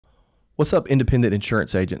What's up, independent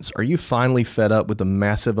insurance agents? Are you finally fed up with the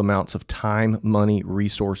massive amounts of time, money,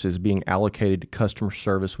 resources being allocated to customer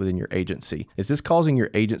service within your agency? Is this causing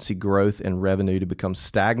your agency growth and revenue to become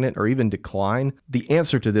stagnant or even decline? The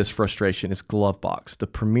answer to this frustration is GloveBox, the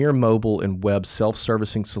premier mobile and web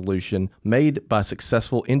self-servicing solution made by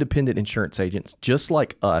successful independent insurance agents just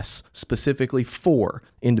like us, specifically for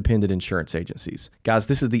independent insurance agencies. Guys,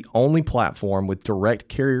 this is the only platform with direct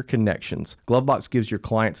carrier connections. GloveBox gives your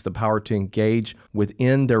clients the power to engage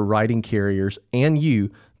within their writing carriers and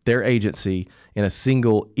you, their agency, in a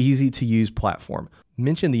single, easy-to-use platform.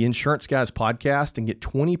 Mention the Insurance Guys podcast and get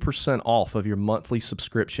 20% off of your monthly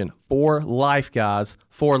subscription for life, guys,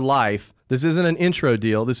 for life. This isn't an intro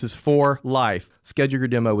deal. This is for life. Schedule your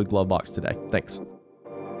demo with GloveBox today. Thanks.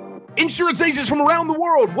 Insurance agents from around the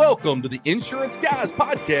world, welcome to the Insurance Guys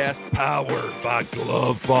podcast, powered by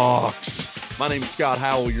GloveBox. My name is Scott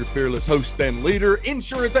Howell, your fearless host and leader,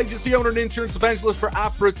 insurance agency owner and insurance evangelist for I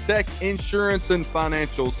Protect Insurance and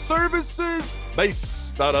Financial Services,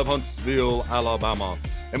 based out of Huntsville, Alabama.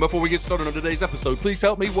 And before we get started on today's episode, please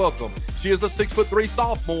help me welcome. She is a 6'3"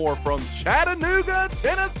 sophomore from Chattanooga,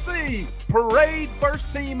 Tennessee. Parade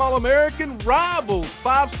first team All-American, Rivals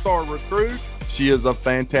 5-star recruit. She is a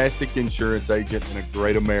fantastic insurance agent and a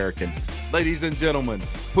great American. Ladies and gentlemen,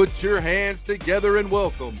 put your hands together and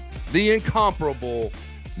welcome the incomparable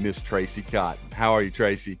Miss Tracy Cotton. How are you,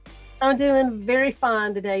 Tracy? I'm doing very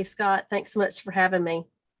fine today, Scott. Thanks so much for having me.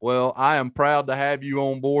 Well, I am proud to have you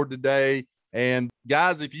on board today. And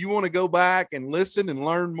guys, if you want to go back and listen and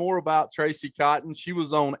learn more about Tracy Cotton, she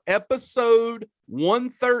was on episode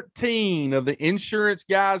 113 of the Insurance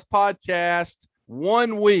Guys podcast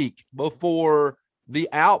 1 week before the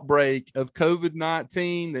outbreak of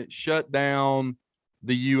COVID-19 that shut down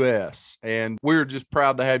the U.S. And we're just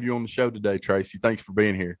proud to have you on the show today, Tracy. Thanks for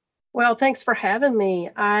being here. Well, thanks for having me.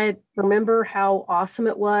 I remember how awesome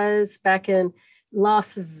it was back in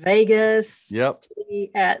Las Vegas. Yep. To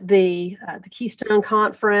be at the Keystone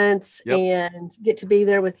Conference. Yep. And get to be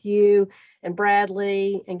there with you and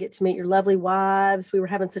Bradley and get to meet your lovely wives. We were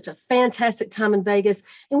having such a fantastic time in Vegas,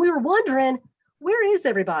 and we were wondering, where is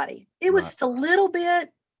everybody? It was just a little bit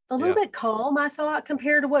calm, I thought,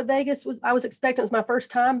 compared to what Vegas was. I was expecting. It was my first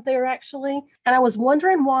time there, actually. And I was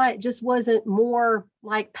wondering why it just wasn't more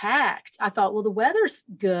like packed. I thought, well, the weather's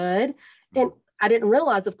good. And I didn't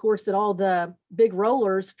realize, of course, that all the big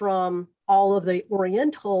rollers from all of the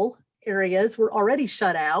Oriental areas were already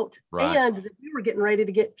shut out. Right. And that we were getting ready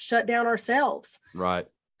to get shut down ourselves. Right.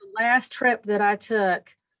 The last trip that I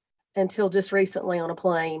took until just recently on a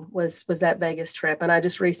plane was that Vegas trip. And I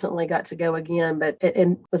just recently got to go again, but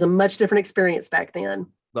it was a much different experience back then.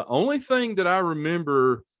 The only thing that I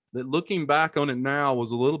remember that looking back on it now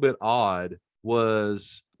was a little bit odd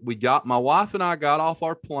was my wife and I got off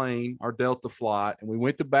our plane, our Delta flight, and we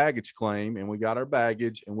went to baggage claim and we got our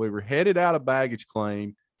baggage and we were headed out of baggage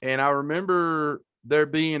claim. And I remember there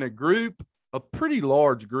being a pretty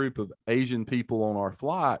large group of Asian people on our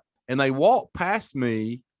flight, and they walked past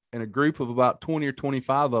me and a group of about 20 or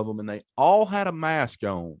 25 of them, and they all had a mask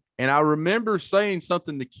on. And I remember saying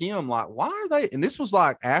something to Kim, like, why are they? And this was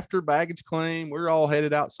like after baggage claim, we were all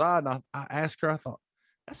headed outside. And I asked her, I thought,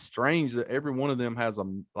 that's strange that every one of them has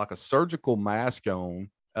a surgical mask on.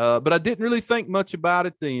 But I didn't really think much about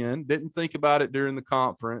it then, didn't think about it during the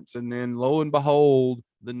conference. And then lo and behold,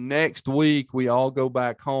 the next week we all go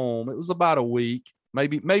back home. It was about a week,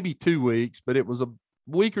 maybe 2 weeks, but it was a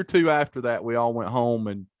week or two after that, we all went home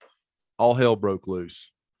and all hell broke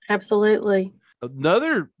loose. Absolutely.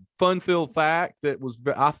 Another fun-filled fact that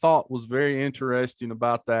I thought was very interesting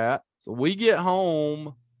about that. So we get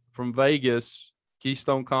home from Vegas,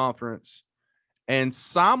 Keystone Conference, and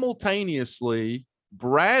simultaneously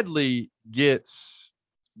Bradley gets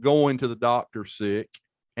going to the doctor sick,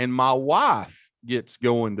 and my wife gets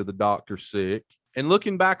going to the doctor sick. And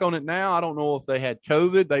looking back on it now, I don't know if they had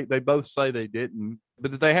COVID. They both say they didn't,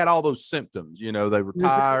 but they had all those symptoms. You know, they were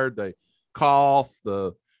tired, they cough,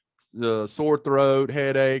 the sore throat,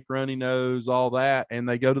 headache, runny nose, all that. And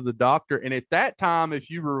they go to the doctor. And at that time, if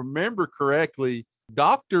you remember correctly,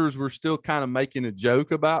 doctors were still kind of making a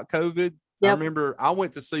joke about COVID. Yep. I remember I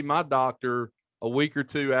went to see my doctor a week or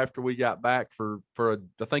two after we got back for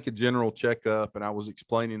I think a general checkup. And I was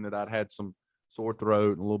explaining that I'd had some sore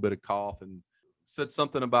throat and a little bit of cough, and said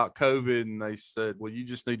something about COVID. And they said, well, you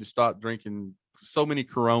just need to stop drinking so many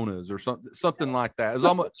Coronas or something like that. It was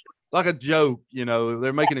almost like a joke, you know,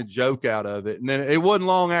 they're making a joke out of it. And then it wasn't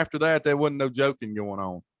long after that, there wasn't no joking going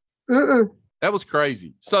on. That was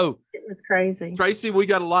crazy. So it was crazy. Tracy, we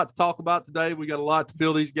got a lot to talk about today. We got a lot to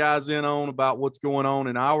fill these guys in on about what's going on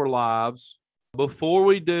in our lives. Before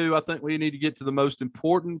we do, I think we need to get to the most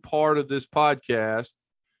important part of this podcast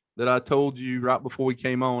that I told you right before we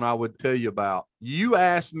came on I would tell you about. You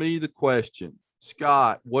asked me the question,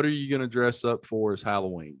 Scott, what are you going to dress up for as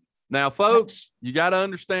Halloween? Now, folks, you got to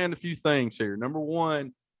understand a few things here. Number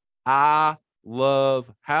one, I love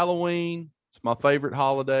Halloween. It's my favorite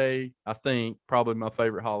holiday. I think probably my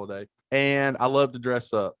favorite holiday. And I love to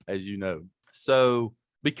dress up, as you know. So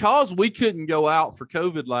because we couldn't go out for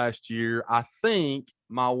COVID last year, I think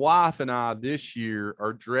my wife and I this year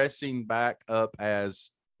are dressing back up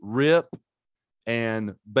as Rip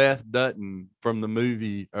and Beth Dutton from the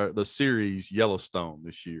movie, the series Yellowstone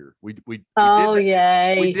this year. We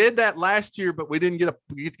Yay. We did that last year, but we didn't get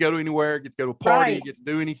to go anywhere, get to go to a party, get to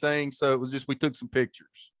do anything. So it was just, we took some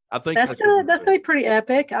pictures. I think that's gonna be pretty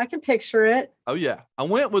epic. I can picture it. Oh yeah. I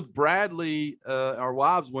went with Bradley. Our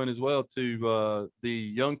wives went as well to the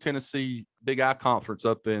Young Tennessee Big Eye Conference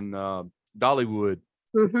up in Dollywood.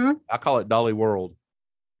 Mm-hmm. I call it Dolly World.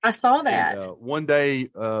 I saw that. And, one day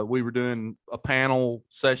we were doing a panel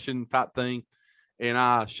session type thing, and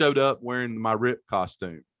I showed up wearing my Rip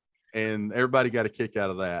costume, and everybody got a kick out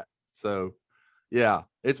of that. So yeah,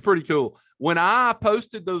 it's pretty cool. When I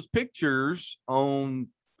posted those pictures on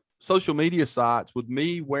social media sites with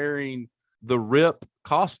me wearing the Rip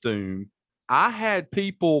costume, I had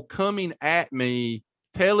people coming at me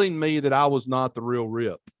telling me that I was not the real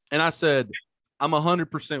Rip. And I said, I'm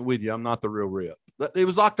 100% with you. I'm not the real Rip. It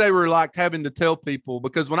was like they were like having to tell people,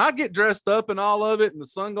 because when I get dressed up and all of it and the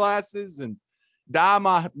sunglasses and dye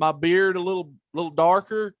my beard a little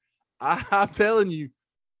darker, I'm telling you,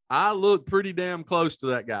 I look pretty damn close to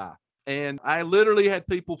that guy. And I literally had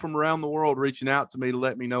people from around the world reaching out to me to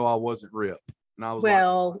let me know I wasn't Rip. And I was like,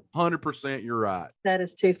 100% you're right. That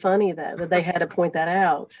is too funny, though, that they had to point that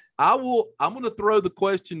out. I'm going to throw the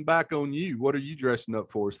question back on you. What are you dressing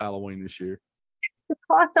up for as Halloween this year? The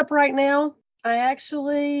toss up right now, I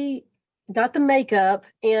actually got the makeup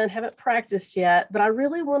and haven't practiced yet, but I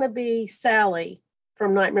really want to be Sally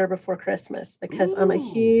from Nightmare Before Christmas, because I'm a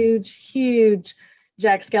huge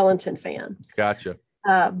Jack Skellington fan. Gotcha.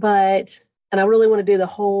 And I really want to do the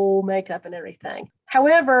whole makeup and everything.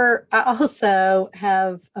 However, I also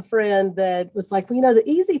have a friend that was like, well, the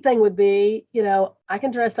easy thing would be, I can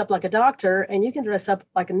dress up like a doctor and you can dress up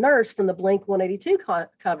like a nurse from the Blink 182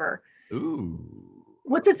 cover. Ooh.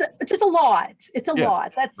 It's just a lot. It's a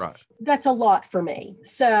lot. That's a lot for me.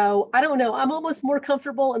 So I don't know. I'm almost more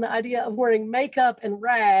comfortable in the idea of wearing makeup and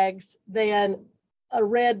rags than a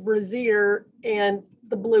red brassiere and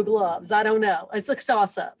the blue gloves. I don't know. It's a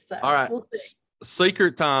toss up. So all right. We'll see.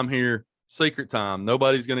 Secret time here. Secret time.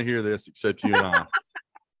 Nobody's going to hear this except you and I.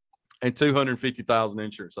 And 250,000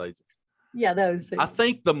 insurance agents. Yeah, those. I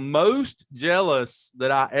think the most jealous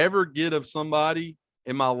that I ever get of somebody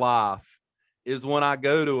in my life is when I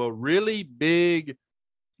go to a really big,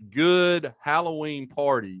 good Halloween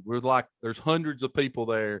party where there's hundreds of people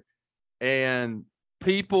there, and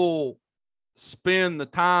people spend the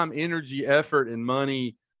time, energy, effort, and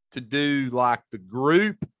money to do like the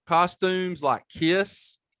group costumes, like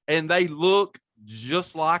Kiss, and they look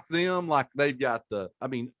just like them. Like they've got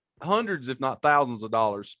hundreds, if not thousands of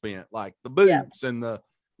dollars spent, like the boots and the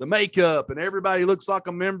makeup, and everybody looks like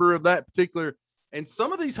a member of that particular. And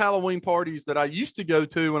some of these Halloween parties that I used to go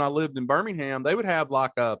to when I lived in Birmingham, they would have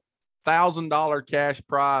like a $1,000 cash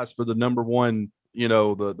prize for the number one,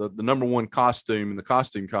 the number one costume in the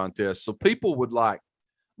costume contest. So people would like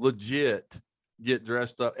legit get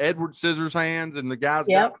dressed up. Edward Scissorhands, and the guy's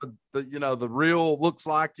got the real looks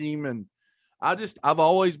like him. And I've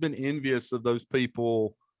always been envious of those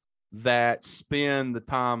people that spend the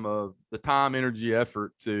time, energy,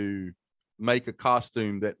 effort to make a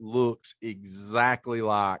costume that looks exactly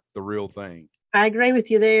like the real thing. I agree with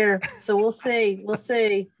you there. So we'll see. We'll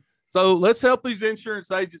see. So let's help these insurance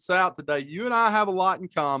agents out today. You and I have a lot in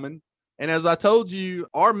common. And as I told you,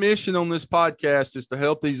 our mission on this podcast is to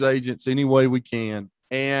help these agents any way we can.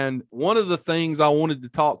 And one of the things I wanted to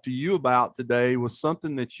talk to you about today was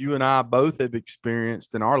something that you and I both have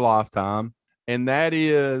experienced in our lifetime. And that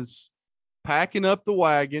is packing up the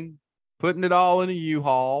wagon, putting it all in a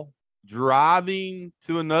U-Haul, driving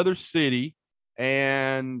to another city,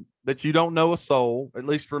 and that you don't know a soul. At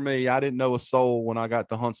least for me, I didn't know a soul when I got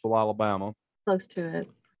to Huntsville, Alabama. Close to it.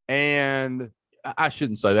 And I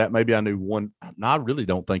shouldn't say that. Maybe I knew one. No, I really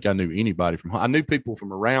don't think I knew anybody I knew people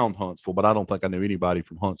from around Huntsville, but I don't think I knew anybody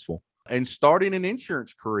from Huntsville. And starting an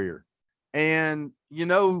insurance career. And,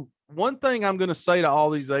 one thing I'm going to say to all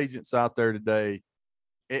these agents out there today,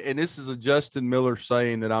 and this is a Justin Miller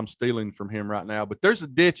saying that I'm stealing from him right now, but there's a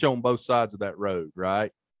ditch on both sides of that road, right?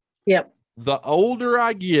 Yep. The older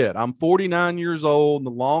I get, I'm 49 years old, and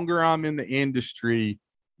the longer I'm in the industry,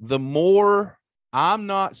 the more I'm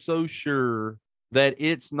not so sure that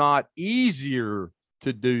it's not easier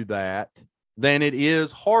to do that than it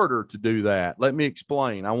is harder to do that. Let me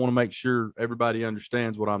explain. I want to make sure everybody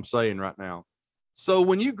understands what I'm saying right now. So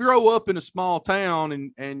when you grow up in a small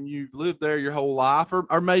town and you've lived there your whole life,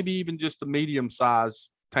 or maybe even just a medium-sized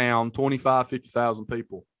town, 25, 50,000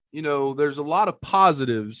 people, there's a lot of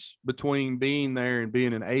positives between being there and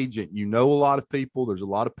being an agent. You know a lot of people. There's a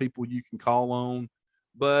lot of people you can call on.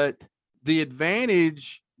 But the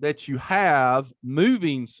advantage that you have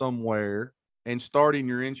moving somewhere and starting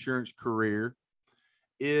your insurance career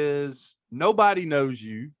is nobody knows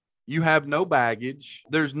you. You have no baggage.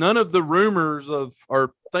 There's none of the rumors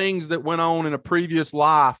or things that went on in a previous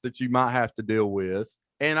life that you might have to deal with.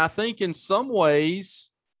 And I think in some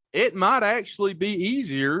ways, it might actually be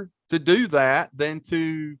easier to do that than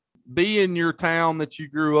to be in your town that you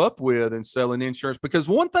grew up with and selling insurance. Because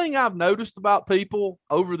one thing I've noticed about people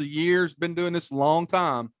over the years, been doing this a long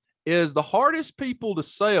time, is the hardest people to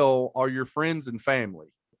sell are your friends and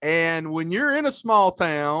family. And when you're in a small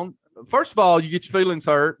town, first of all, you get your feelings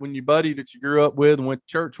hurt when your buddy that you grew up with and went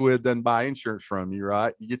to church with doesn't buy insurance from you,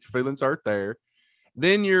 right? You get your feelings hurt there.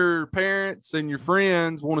 Then your parents and your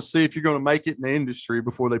friends want to see if you're going to make it in the industry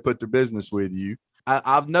before they put their business with you.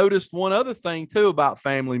 I've noticed one other thing too about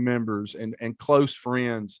family members and close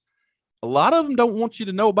friends. A lot of them don't want you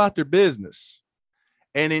to know about their business.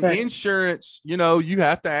 And in insurance, you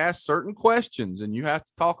have to ask certain questions, and you have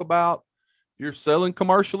to talk about, if you're selling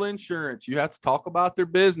commercial insurance, you have to talk about their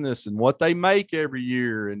business and what they make every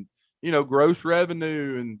year, and, gross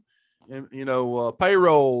revenue and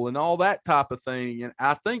payroll and all that type of thing. And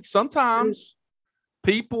I think sometimes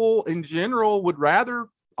people in general would rather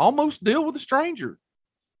almost deal with a stranger.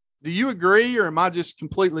 Do you agree, or am I just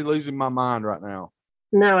completely losing my mind right now?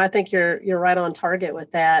 No, I think you're right on target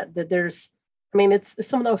with that. That it's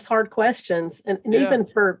some of those hard questions, and even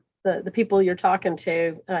for the people you're talking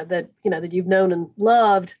to that you've known and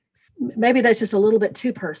loved, maybe that's just a little bit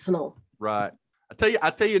too personal. Right. I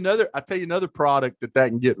tell you another product that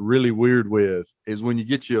can get really weird with is when you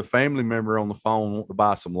get you a family member on the phone wanting to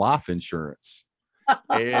buy some life insurance.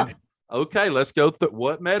 And okay, let's go through,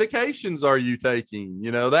 what medications are you taking?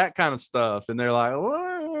 That kind of stuff. And they're like, well,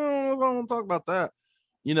 I don't want to talk about that.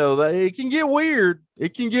 It can get weird.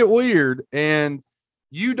 It can get weird. And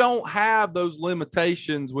you don't have those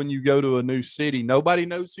limitations when you go to a new city. Nobody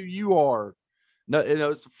knows who you are. No,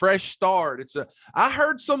 it's a fresh start. I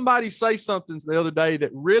heard somebody say something the other day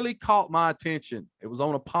that really caught my attention. It was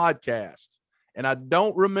on a podcast, and I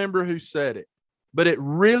don't remember who said it, but it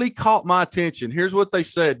really caught my attention. Here's what they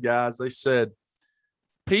said, guys. They said,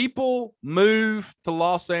 people move to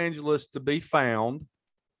Los Angeles to be found.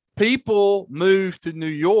 People move to New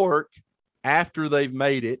York after they've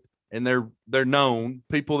made it and they're known.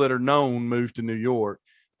 People that are known move to New York.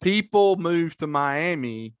 People move to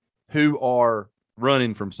Miami who are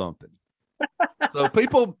running from something. So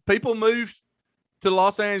people move to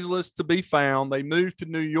Los Angeles to be found. They move to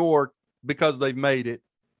New York because they've made it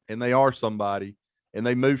and they are somebody, and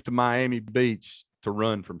they move to Miami Beach to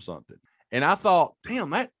run from something. And I thought,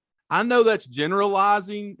 damn, I know that's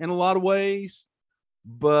generalizing in a lot of ways,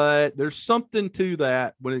 but there's something to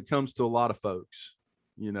that when it comes to a lot of folks.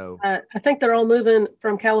 I think they're all moving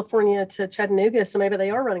from California to Chattanooga, so maybe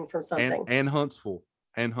they are running from something. And Huntsville.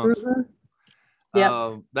 Mm-hmm.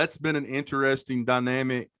 Yeah, that's been an interesting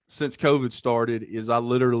dynamic since COVID started. Is I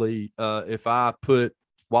literally,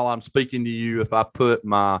 while I'm speaking to you, if I put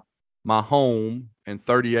my home and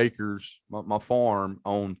 30 acres, my farm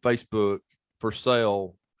on Facebook for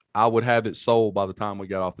sale, I would have it sold by the time we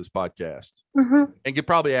got off this podcast, and could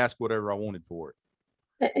probably ask whatever I wanted for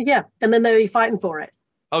it. Yeah, and then they'd be fighting for it.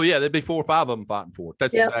 Oh, yeah, there'd be 4 or 5 of them fighting for it.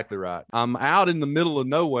 That's exactly right. I'm out in the middle of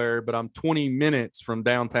nowhere, but I'm 20 minutes from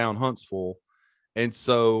downtown Huntsville. And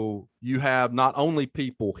so you have not only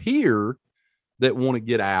people here that want to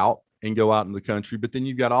get out and go out in the country, but then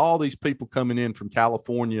you've got all these people coming in from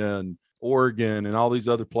California and Oregon and all these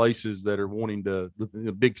other places that are wanting the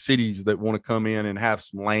big cities that want to come in and have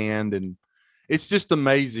some land. And it's just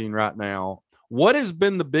amazing right now. What has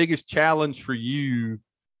been the biggest challenge for you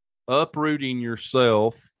uprooting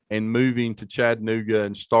yourself and moving to Chattanooga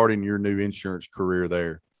and starting your new insurance career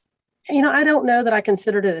there? I don't know that I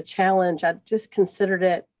considered it a challenge. I just considered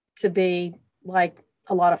it to be like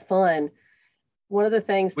a lot of fun. One of the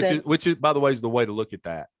things which is, by the way, is the way to look at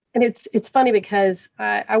that. And it's funny because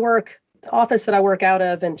the office that I work out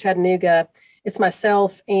of in Chattanooga, it's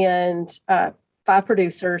myself and 5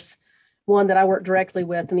 producers. one that I work directly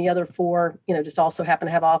with, and the other 4, just also happen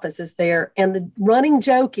to have offices there. And the running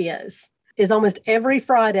joke is almost every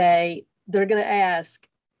Friday, they're going to ask,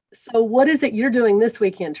 so what is it you're doing this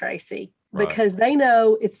weekend, Tracy? Because they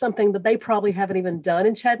know it's something that they probably haven't even done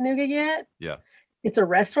in Chattanooga yet. Yeah. It's a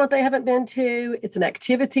restaurant they haven't been to. It's an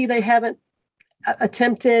activity they haven't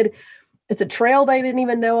attempted. It's a trail they didn't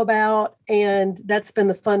even know about. And that's been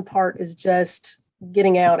the fun part, is just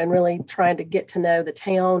getting out and really trying to get to know the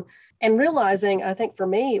town and realizing, I think for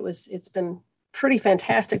me, it's been pretty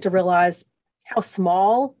fantastic to realize how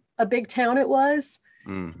small a big town it was.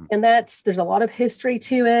 Mm-hmm. And there's a lot of history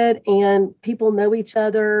to it, and people know each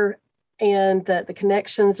other, and the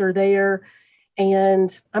connections are there.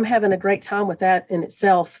 And I'm having a great time with that in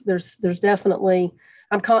itself. There's definitely,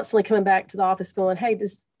 I'm constantly coming back to the office going, hey,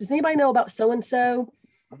 does anybody know about so-and-so?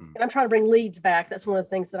 And I'm trying to bring leads back. That's one of the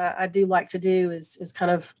things that I do like to do is kind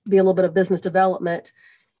of be a little bit of business development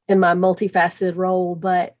in my multifaceted role.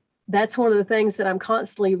 But that's one of the things that I'm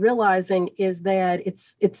constantly realizing is that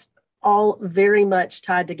it's all very much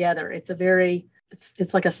tied together.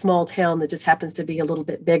 It's like a small town that just happens to be a little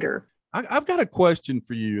bit bigger. I've got a question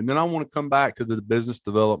for you, and then I want to come back to the business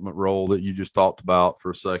development role that you just talked about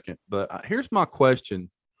for a second. But here's my question.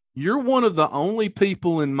 You're one of the only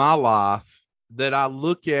people in my life that I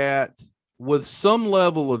look at with some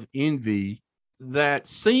level of envy that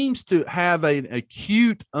seems to have an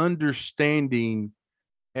acute understanding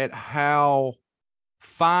at how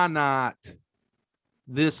finite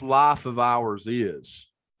this life of ours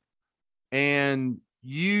is. And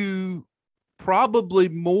you, probably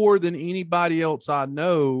more than anybody else I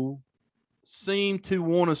know, seem to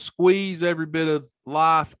want to squeeze every bit of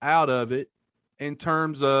life out of it in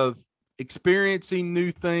terms of experiencing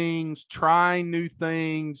new things, trying new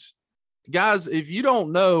things. Guys, if you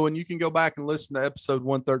don't know, and you can go back and listen to episode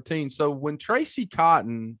 113. So when Tracy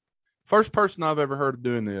Cotton, first person I've ever heard of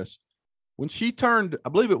doing this, when she turned, I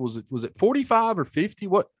believe was it 45 or 50?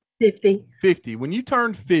 What? 50. 50. When you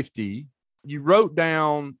turned 50, you wrote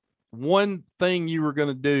down one thing you were going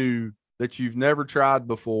to do that you've never tried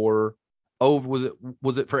before. Oh, was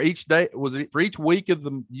it for each day? Was it for each week of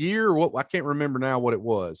the year? Or what? I can't remember now what it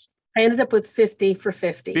was. I ended up with 50 for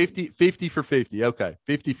 50. 50 for 50. Okay.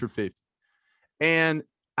 50 for 50. And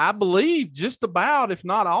I believe just about, if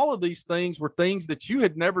not all of these things were things that you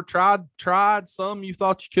had never tried. Some you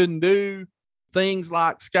thought you couldn't do. Things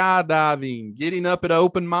like skydiving, getting up at an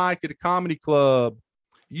open mic at a comedy club.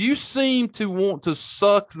 You seem to want to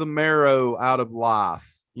suck the marrow out of life.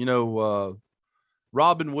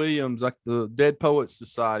 Robin Williams, like the Dead Poets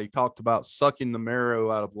Society, talked about sucking the marrow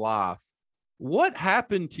out of life. What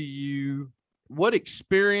happened to you? What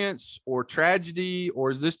experience or tragedy,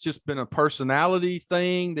 or has this just been a personality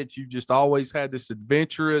thing that you just always had this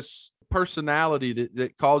adventurous personality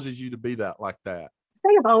that causes you to be like that? I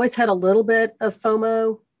think I've always had a little bit of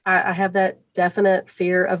FOMO. I have that definite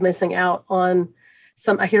fear of missing out on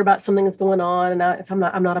I hear about something that's going on, and if I'm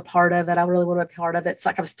not a part of it, I really want to be a part of it. It's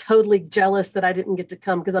like I was totally jealous that I didn't get to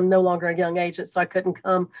come because I'm no longer a young agent, so I couldn't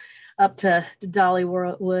come up to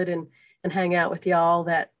Dollywood and hang out with y'all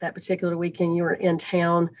that particular weekend you were in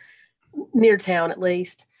town, near town at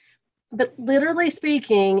least. But literally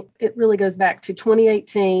speaking, it really goes back to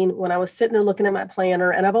 2018 when I was sitting there looking at my planner,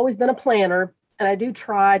 and I've always been a planner, and I do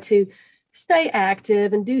try to stay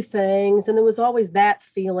active and do things. And there was always that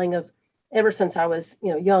feeling of, ever since I was,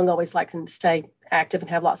 young, always liking to stay active and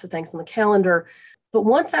have lots of things on the calendar. But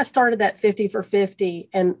once I started that 50 for 50,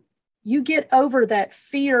 and you get over that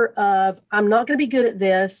fear of, I'm not going to be good at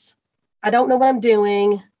this. I don't know what I'm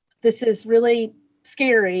doing. This is really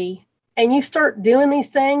scary. And you start doing these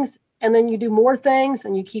things, and then you do more things,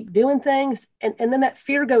 and you keep doing things. And then that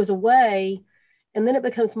fear goes away, and then it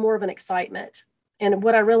becomes more of an excitement. And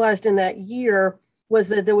what I realized in that year was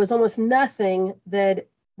that there was almost nothing that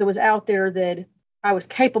was out there that I was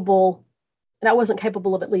capable, and I wasn't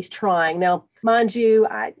capable of at least trying. Now, mind you,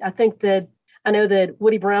 I think that I know that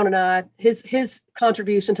Woody Brown and I, his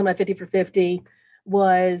contribution to my 50 for 50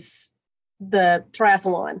 was the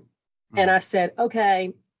triathlon. Mm-hmm. And I said,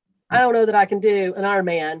 okay, I don't know that I can do an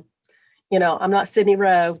Ironman. I'm not Sydney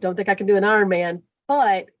Rowe. Don't think I can do an Ironman,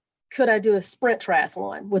 but could I do a sprint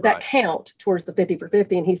triathlon? Would that count towards the 50 for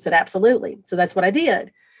 50? And he said, absolutely. So that's what I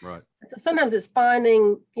did. Right. So sometimes it's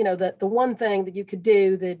finding, the one thing that you could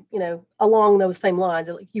do that, along those same lines.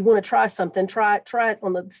 Like you want to try something, try it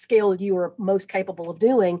on the scale that you are most capable of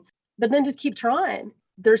doing, but then just keep trying.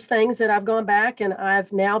 There's things that I've gone back and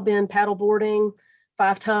I've now been paddleboarding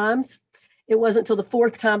 5 times. It wasn't until the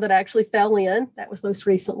 4th time that I actually fell in. That was most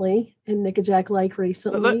recently in Nickajack Lake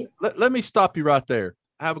recently. Let me stop you right there.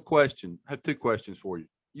 I have a question. I have 2 questions for you.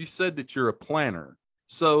 you said that you're a planner.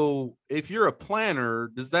 So if you're a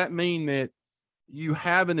planner, does that mean that you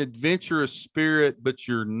have an adventurous spirit, but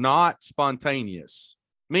you're not spontaneous?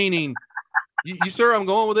 Meaning, you see where I'm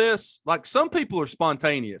going with this? Like, some people are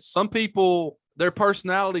spontaneous. Some people, their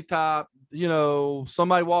personality type,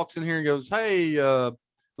 somebody walks in here and goes, hey,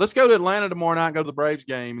 let's go to Atlanta tomorrow night and go to the Braves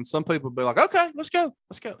game. And some people will be like, okay, let's go.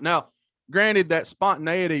 Now, granted, that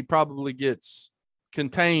spontaneity probably gets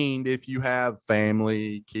contained if you have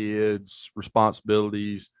family, kids,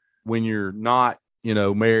 responsibilities. When you're not,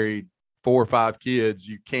 married, 4 or 5 kids,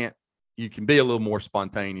 you can be a little more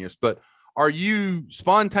spontaneous. But are you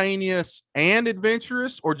spontaneous and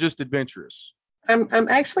adventurous, or just adventurous? I'm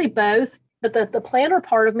actually both, but the planner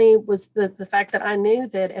part of me was the fact that I knew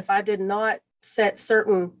that if I did not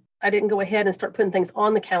I didn't go ahead and start putting things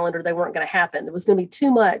on the calendar, they weren't going to happen. It was going to be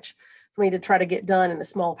too much for me to try to get done in a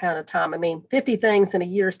small amount of time. I mean, 50 things in a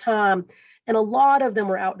year's time, and a lot of them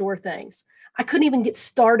were outdoor things. I couldn't even get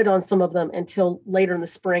started on some of them until later in the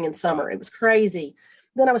spring and summer. It was crazy.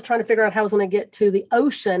 Then I was trying to figure out how I was going to get to the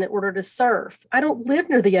ocean in order to surf. I don't live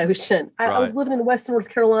near the ocean. I was living in Western North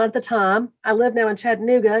Carolina at the time. I live now in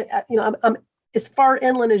Chattanooga. I'm as far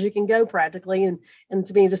inland as you can go practically, and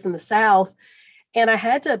to be just in the South. And I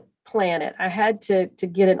had to plan it. I had to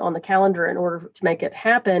get it on the calendar in order to make it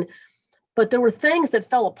happen. But there were things that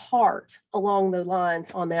fell apart along the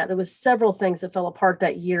lines on that. There was several things that fell apart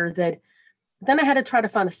that year that then I had to try to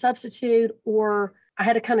find a substitute, or I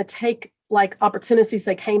had to kind of take like opportunities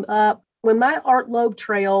that came up. When my Art Loeb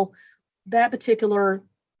Trail, that particular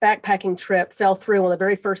backpacking trip fell through on the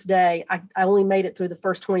very first day, I only made it through the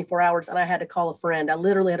first 24 hours, and I had to call a friend. I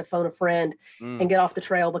literally had to phone a friend and get off the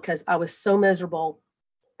trail because I was so miserable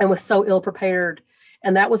and was so ill prepared.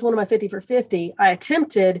 And that was one of my 50 for 50. I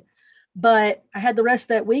attempted, but I had the rest of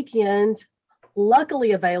that weekend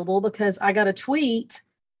luckily available because I got a tweet.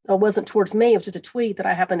 It wasn't towards me. It was just a tweet that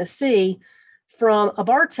I happened to see from a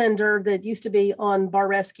bartender that used to be on Bar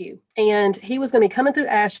Rescue. And he was going to be coming through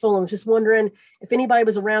Asheville and was just wondering if anybody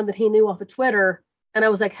was around that he knew off of Twitter. And I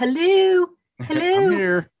was like, hello. I'm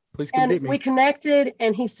here. Please come get me. We connected,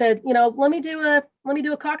 and he said, let me do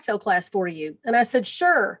a cocktail class for you. And I said,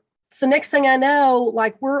 sure. So next thing I know,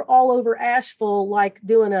 like, we're all over Asheville, like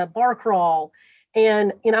doing a bar crawl.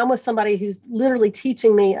 And, I'm with somebody who's literally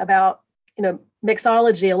teaching me about,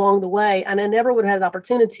 mixology along the way. And I never would have had an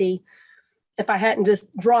opportunity if I hadn't just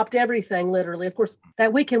dropped everything, literally. Of course,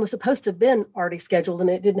 that weekend was supposed to have been already scheduled, and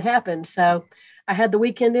it didn't happen. So I had the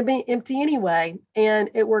weekend to be empty anyway, and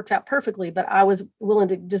it worked out perfectly. But I was willing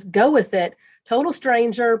to just go with it. Total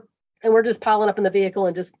stranger, and we're just piling up in the vehicle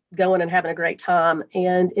and just going and having a great time.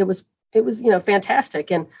 And it was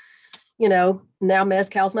fantastic. And, now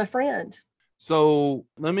mezcal's my friend. So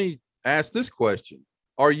let me ask this question.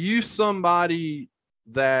 Are you somebody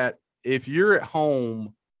that if you're at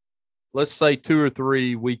home, let's say 2 or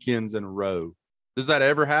 3 weekends in a row, does that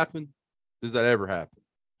ever happen?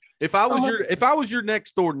 If I was your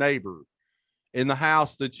next door neighbor in the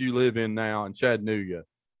house that you live in now in Chattanooga,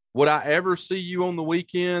 would I ever see you on the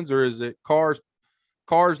weekends, or is it cars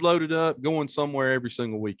loaded up going somewhere every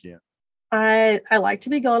single weekend? I like to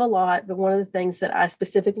be gone a lot, but one of the things that I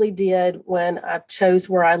specifically did when I chose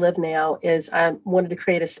where I live now is I wanted to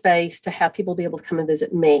create a space to have people be able to come and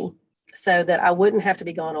visit me so that I wouldn't have to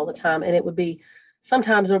be gone all the time. And it would be,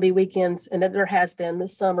 sometimes there'll be weekends, and there has been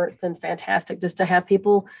this summer. It's been fantastic just to have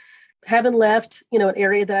people having left, an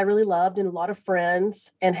area that I really loved and a lot of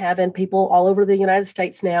friends, and having people all over the United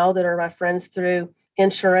States now that are my friends through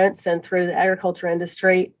insurance and through the agriculture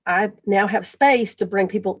industry. I now have space to bring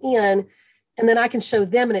people in, and then I can show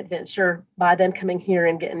them an adventure by them coming here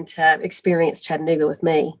and getting to experience Chattanooga with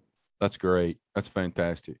me. That's great. That's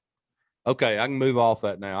fantastic. Okay, I can move off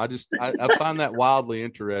that now. I find that wildly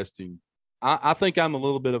interesting. I think I'm a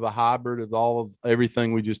little bit of a hybrid of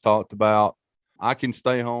everything we just talked about. I can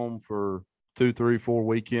stay home for 2, 3, 4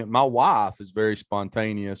 weekends. My wife is very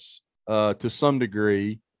spontaneous to some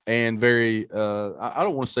degree, and very I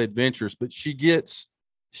don't want to say adventurous, but she gets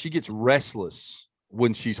restless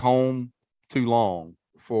when she's home too long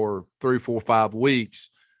for 3, 4, 5 weeks.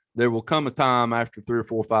 There will come a time after 3 or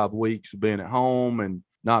 4 or 5 weeks of being at home and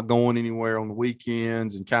not going anywhere on the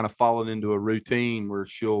weekends and kind of falling into a routine where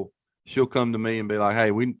she'll come to me and be like,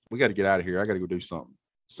 hey, we got to get out of here. I got to go do something.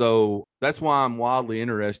 So that's why I'm wildly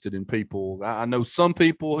interested in people. I know some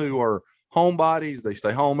people who are homebodies. They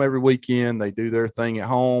stay home every weekend. They do their thing at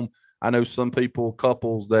home. I know some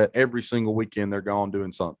couples that every single weekend they're gone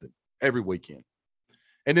doing something every weekend.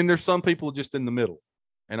 And then there's some people just in the middle.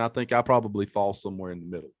 And I think I probably fall somewhere in the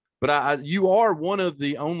middle. But you are one of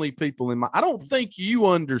the only people I don't think you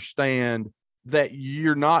understand that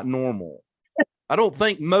you're not normal. I don't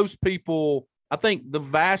think most people, I think the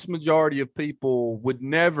vast majority of people would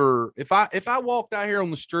never, if I walked out here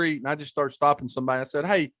on the street and I just start stopping somebody, I said,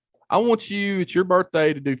 hey, I want you, it's your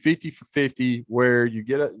birthday, to do 50 for 50, where you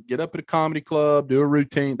get up at a comedy club, do a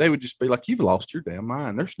routine. They would just be like, you've lost your damn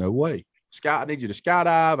mind. There's no way. I need you to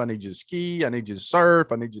skydive. I need you to ski. I need you to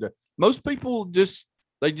surf. I need you to, most people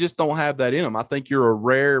they just don't have that in them. I think you're a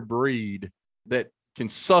rare breed that can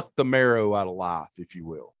suck the marrow out of life, if you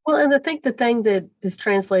will. Well, and I think the thing that is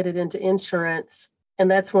translated into insurance, and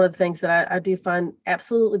that's one of the things that I do find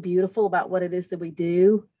absolutely beautiful about what it is that we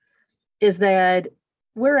do, is that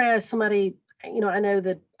whereas somebody, I know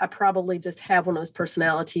that I probably just have one of those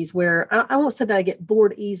personalities where I won't say that I get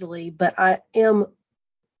bored easily, but I am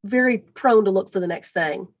very prone to look for the next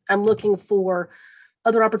thing. I'm looking for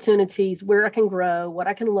other opportunities where I can grow, what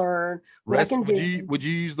I can learn, what I can do. Would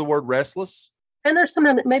you use the word restless? And there's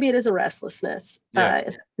sometimes maybe it is a restlessness. Yeah.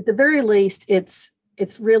 At the very least, it's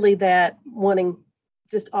really that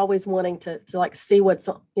just always wanting to like see what's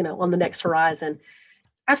on the next horizon.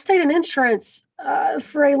 I've stayed in insurance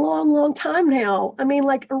for a long, long time now. I mean,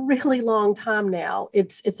 like a really long time now.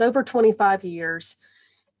 It's over 25 years,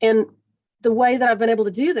 and the way that I've been able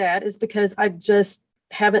to do that is because I just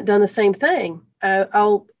haven't done the same thing.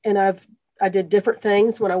 I did different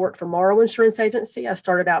things when I worked for Marrow Insurance Agency. I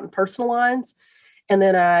started out in personal lines, and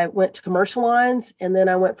then I went to commercial lines, and then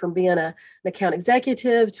I went from being an account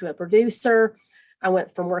executive to a producer. I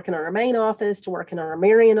went from working on our main office to working on our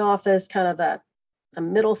Marion office, kind of a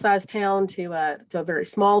middle-sized town to a very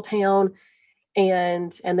small town,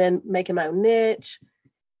 and then making my own niche.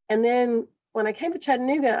 And then when I came to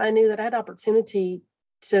Chattanooga, I knew that I had opportunity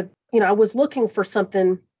to, I was looking for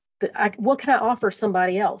something what can I offer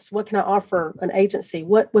somebody else? What can I offer an agency?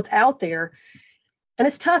 What's out there? And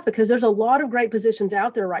it's tough because there's a lot of great positions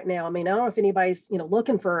out there right now. I mean, I don't know if anybody's,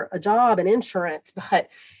 looking for a job in insurance, but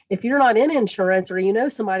if you're not in insurance or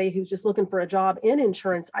somebody who's just looking for a job in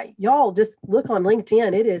insurance, y'all just look on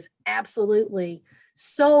LinkedIn. It is absolutely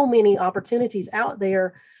so many opportunities out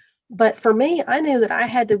there. But for me, I knew that I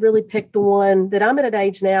had to really pick the one that I'm at an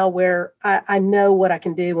age now where I know what I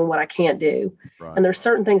can do and what I can't do. Right. And there's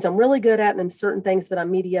certain things I'm really good at and there's certain things that I'm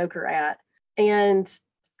mediocre at. And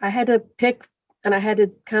I had to pick and I had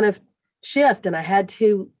to kind of shift and I had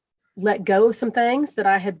to let go of some things that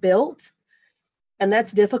I had built. And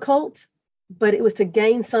that's difficult, but it was to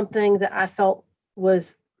gain something that I felt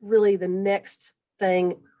was really the next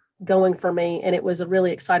thing going for me. And it was a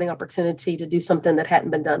really exciting opportunity to do something that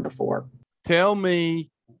hadn't been done before. Tell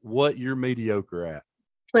me what you're mediocre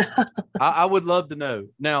at. I would love to know.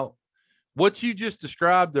 Now, what you just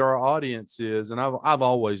described to our audience is, and I've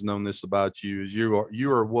always known this about you, is you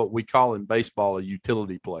are what we call in baseball a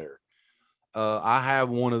utility player. I have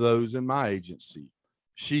one of those in my agency.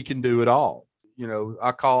 She can do it all.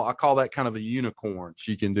 I call that kind of a unicorn.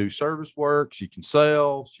 She can do service work. She can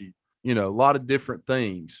sell. A lot of different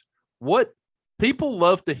things. What people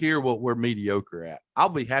love to hear what we're mediocre at. I'll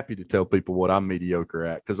be happy to tell people what I'm mediocre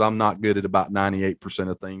at because I'm not good at about 98%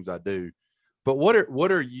 of things I do. But what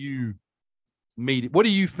are you? What do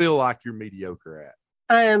you feel like you're mediocre at?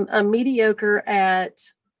 I'm mediocre at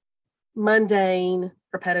mundane,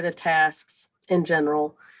 repetitive tasks in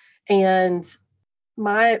general. And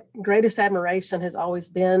my greatest admiration has always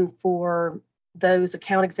been for those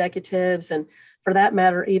account executives and for that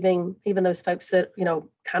matter, even those folks that,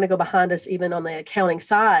 kind of go behind us, even on the accounting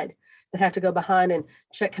side, that have to go behind and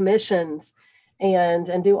check commissions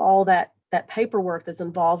and do all that paperwork that's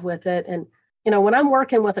involved with it. And, when I'm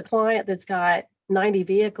working with a client that's got 90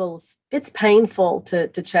 vehicles, it's painful to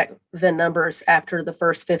check VIN numbers after the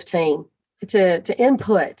first 15, to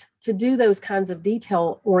input, to do those kinds of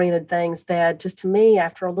detail-oriented things that just to me,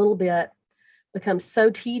 after a little bit, becomes so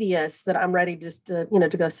tedious that I'm ready just to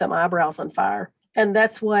go set my eyebrows on fire. And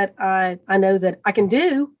that's what I know that I can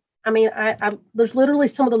do. I mean, there's literally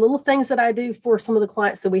some of the little things that I do for some of the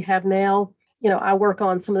clients that we have now. I work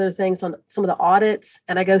on some of the things on some of the audits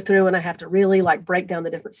and I go through and I have to really break down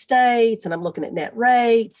the different states and I'm looking at net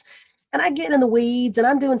rates and I get in the weeds and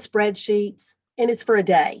I'm doing spreadsheets and it's for a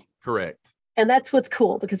day. Correct. And that's what's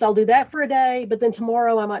cool because I'll do that for a day, but then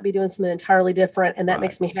tomorrow I might be doing something entirely different. And that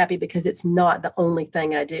makes me happy because it's not the only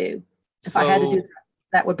thing I do. If I had to do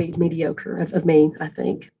that would be mediocre of me, I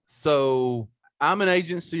think. So I'm an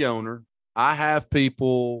agency owner. I have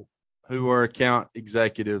people who are account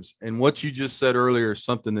executives. And what you just said earlier is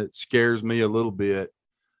something that scares me a little bit.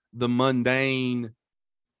 The mundane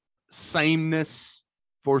sameness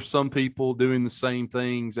for some people doing the same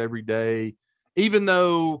things every day, even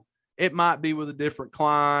though it might be with a different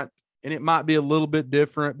client, and it might be a little bit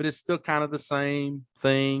different, but it's still kind of the same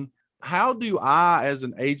thing. How do I, as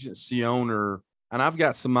an agency owner, and I've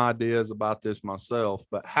got some ideas about this myself,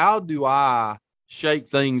 but how do I shake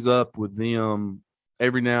things up with them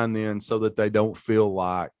every now and then so that they don't feel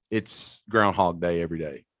like it's Groundhog Day every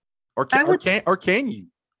day? Or can you?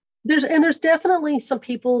 There's definitely some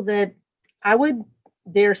people that I would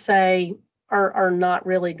dare say are not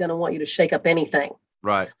really going to want you to shake up anything.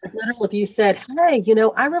 Right. Literally, if you said, hey,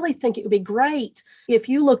 I really think it would be great if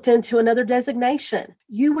you looked into another designation.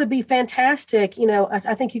 You would be fantastic.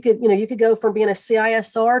 I think you could go from being a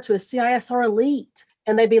CISR to a CISR elite.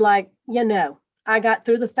 And they'd be like, I got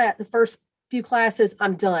through the first few classes.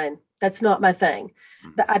 I'm done. That's not my thing.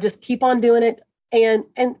 I just keep on doing it.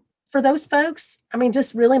 And for those folks,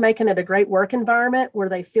 just really making it a great work environment where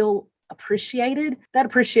they feel appreciated, that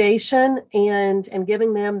appreciation and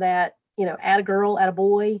giving them that, add a girl, add a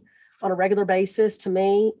boy on a regular basis, to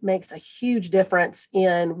me, makes a huge difference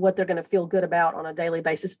in what they're going to feel good about on a daily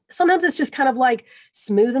basis. Sometimes it's just kind of like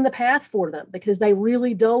smoothing the path for them because they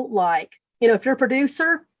really don't like, if you're a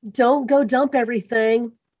producer, don't go dump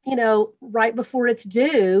everything, right before it's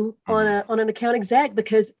due on an account exec,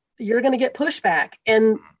 because you're going to get pushback,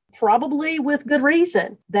 and probably with good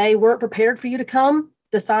reason. They weren't prepared for you to come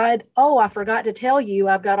decide, oh, I forgot to tell you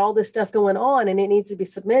I've got all this stuff going on and it needs to be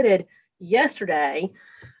submitted yesterday.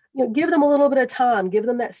 Give them a little bit of time, give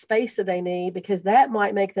them that space that they need, because that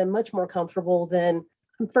might make them much more comfortable than,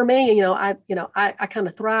 for me, I kind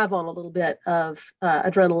of thrive on a little bit of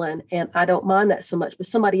adrenaline, and I don't mind that so much, but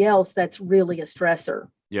somebody else, that's really a stressor.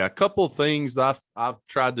 Yeah. A couple of things that I've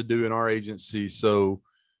tried to do in our agency. So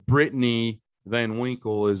Brittany Van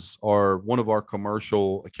Winkle is one of our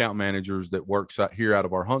commercial account managers that works out here out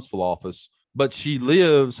of our Huntsville office, but she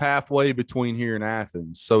lives halfway between here and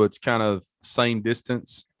Athens. So it's kind of same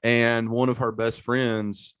distance. And one of her best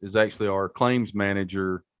friends is actually our claims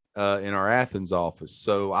manager in our Athens office.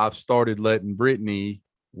 So I've started letting Brittany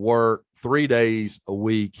work 3 days a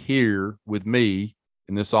week here with me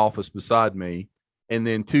in this office beside me. And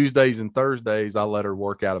then Tuesdays and Thursdays, I let her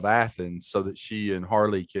work out of Athens so that she and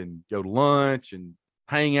Harley can go to lunch and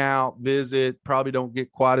hang out, visit. Probably don't get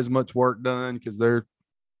quite as much work done because they're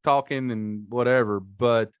talking and whatever,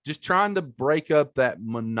 but just trying to break up that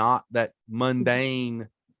mundane,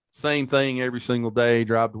 same thing every single day,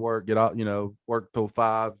 drive to work, get out, work till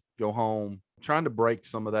 5, go home, trying to break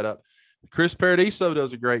some of that up. Chris Paradiso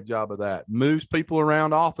does a great job of that. Moves people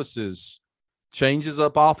around offices, changes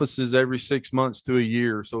up offices every 6 months to a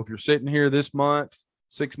year. So if you're sitting here this month,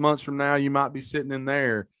 6 months from now, you might be sitting in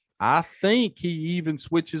there. I think he even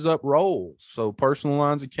switches up roles. So personal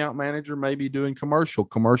lines account manager may be doing commercial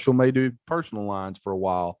may do personal lines for a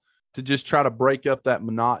while, to just try to break up that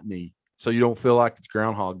monotony so you don't feel like it's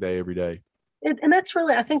Groundhog Day every day. And that's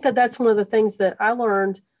really, I think that's one of the things that I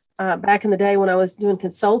learned back in the day when I was doing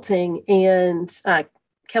consulting, and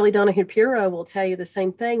Kelly Donahue-Piro will tell you the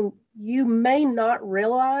same thing. You may not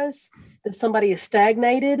realize that somebody is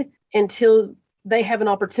stagnated until they have an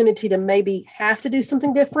opportunity to maybe have to do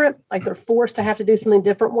something different. Like they're forced to have to do something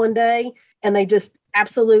different one day, and they just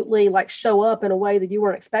absolutely show up in a way that you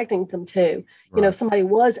weren't expecting them to. Right. Somebody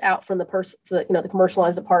was out from the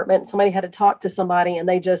commercialized department. Somebody had to talk to somebody, and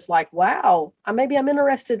they just wow, maybe I'm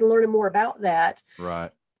interested in learning more about that. Right.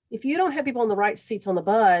 If you don't have people in the right seats on the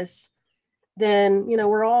bus, then,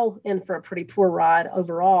 we're all in for a pretty poor ride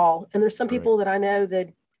overall. And there's some people that I know that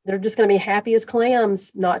they're just going to be happy as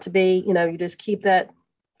clams not to be, you just keep that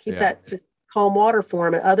just calm water for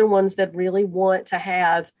them. And other ones that really want to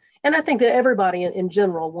have, and I think that everybody in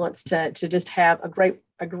general wants to just have a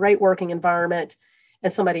great working environment,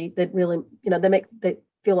 and somebody that really, they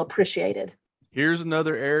feel appreciated. Here's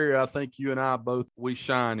another area I think you and I we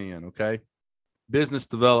shine in. Okay. Business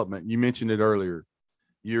development. You mentioned it earlier.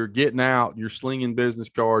 You're getting out, you're slinging business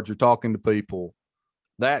cards, you're talking to people.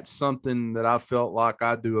 That's something that I felt like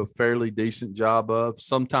I do a fairly decent job of,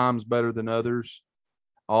 sometimes better than others.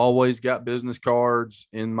 I always got business cards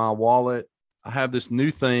in my wallet. I have this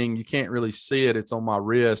new thing. You can't really see it. It's on my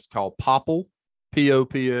wrist, called Popl,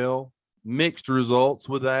 P-O-P-L. Mixed results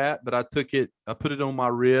with that, but I put it on my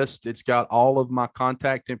wrist. It's got all of my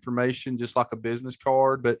contact information, just like a business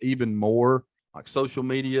card, but even more, like social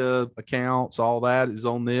media accounts, all that is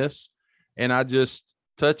on this. And I just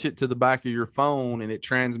touch it to the back of your phone, and it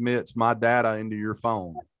transmits my data into your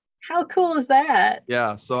phone. How cool is that?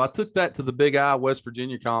 Yeah. So I took that to the Big I West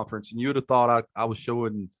Virginia conference, and you would have thought I was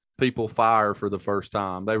showing people fire for the first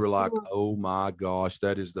time. They were like, oh my gosh,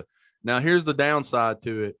 now here's the downside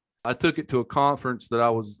to it. I took it to a conference that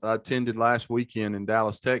I attended last weekend in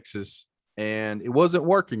Dallas, Texas, and it wasn't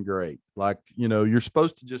working great. Like, you're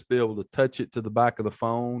supposed to just be able to touch it to the back of the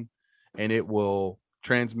phone and it will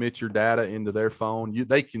transmit your data into their phone.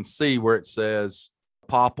 They can see where it says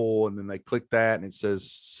Popple, and then they click that and it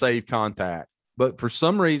says save contact. But for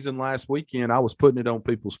some reason last weekend, I was putting it on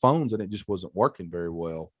people's phones and it just wasn't working very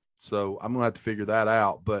well. So I'm going to have to figure that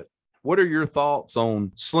out. But what are your thoughts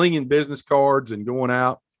on slinging business cards and going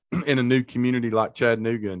out in a new community like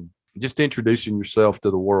Chattanooga and just introducing yourself to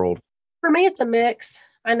the world? For me, it's a mix.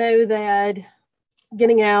 I know that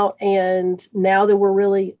getting out, and now that we're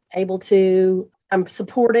really able to, I'm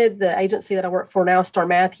supported. The agency that I work for now,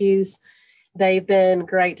 Starr-Mathews, they've been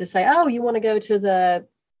great to say, oh, you want to go to the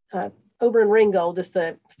over in Ringgold, just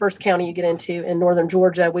the first county you get into in northern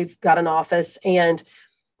Georgia. We've got an office, and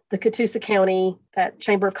the Catoosa County, that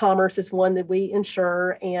Chamber of Commerce is one that we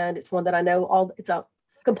insure, and it's one that I know it's a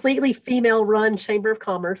completely female-run Chamber of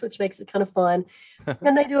Commerce, which makes it kind of fun.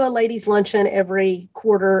 And they do a ladies' luncheon every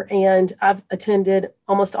quarter, and I've attended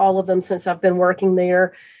almost all of them since I've been working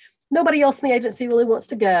there. Nobody else in the agency really wants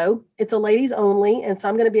to go. It's a ladies only, and so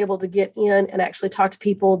I'm going to be able to get in and actually talk to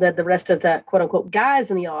people that the rest of the quote-unquote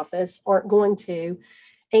guys in the office aren't going to.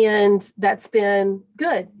 And that's been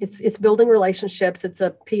good. It's building relationships. It's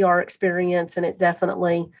a PR experience, and it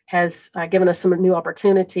definitely has given us some new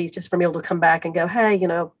opportunities just from able to come back and go, hey,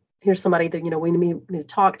 here's somebody that, we need to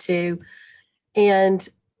talk to. And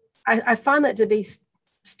I find that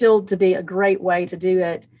to be a great way to do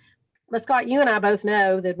it. But Scott, you and I both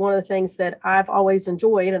know that one of the things that I've always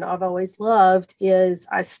enjoyed and I've always loved is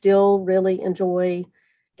I still really enjoy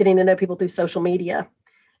getting to know people through social media.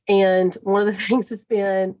 And one of the things that's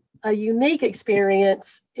been a unique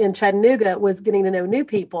experience in Chattanooga was getting to know new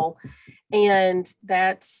people. And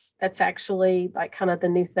that's actually like kind of the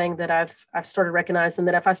new thing that I've started recognizing,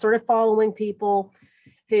 that if I started following people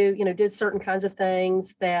who, did certain kinds of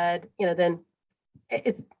things that, then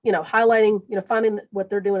it's, highlighting, finding what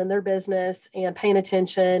they're doing in their business and paying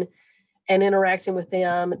attention and interacting with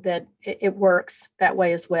them, that it works that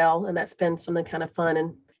way as well. And that's been something kind of fun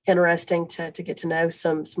and interesting to get to know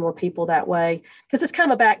some more people that way, because it's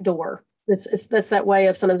kind of a back door. That's that way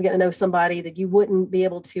of sometimes getting to know somebody that you wouldn't be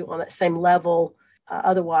able to on that same level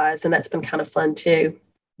otherwise. And that's been kind of fun too.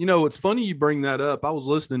 It's funny you bring that up. I was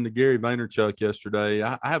listening to Gary Vaynerchuk yesterday.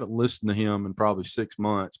 I haven't listened to him in probably 6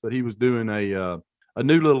 months, but he was doing a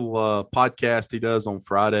new little podcast he does on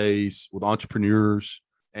Fridays with entrepreneurs.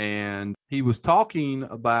 And he was talking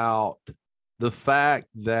about the fact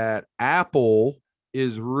that Apple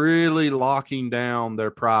is really locking down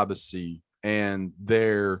their privacy, and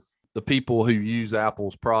the people who use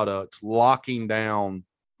Apple's products locking down,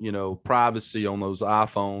 privacy on those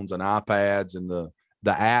iPhones and iPads and the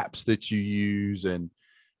apps that you use. And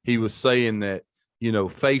he was saying that,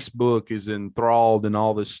 Facebook is enthralled in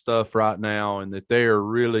all this stuff right now, and that they're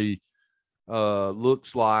really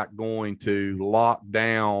looks like going to lock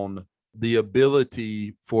down the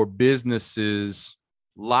ability for businesses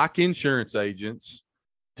like insurance agents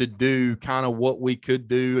to do kind of what we could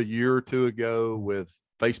do a year or two ago with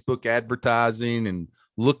Facebook advertising and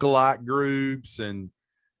lookalike groups. And,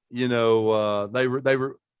 they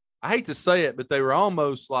were, I hate to say it, but they were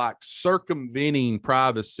almost like circumventing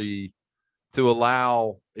privacy to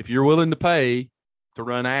allow, if you're willing to pay, to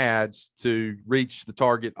run ads to reach the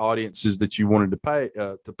target audiences that you wanted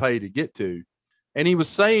to pay to get to. And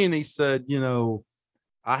he said,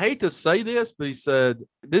 I hate to say this, but he said,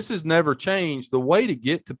 this has never changed. The way to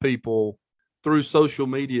get to people through social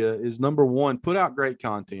media is, number one, put out great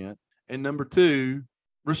content. And number two,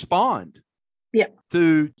 respond. Yeah.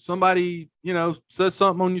 To somebody, says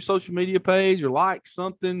something on your social media page or like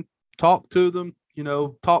something, talk to them,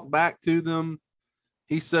 talk back to them.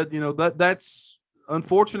 He said, that's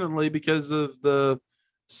unfortunately because of the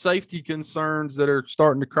safety concerns that are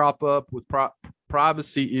starting to crop up with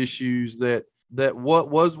privacy issues, that what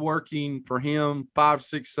was working for him 5,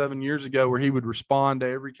 6, 7 years ago, where he would respond to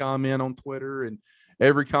every comment on Twitter and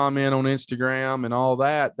every comment on Instagram and all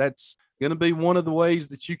that, that's going to be one of the ways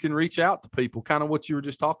that you can reach out to people, kind of what you were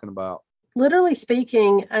just talking about. Literally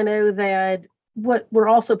speaking, I know that what we're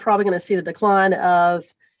also probably going to see the decline of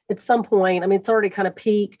at some point, it's already kind of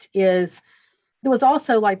peaked, is there was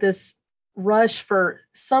also like this rush for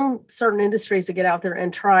some certain industries to get out there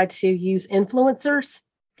and try to use influencers.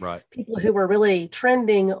 Right. People who were really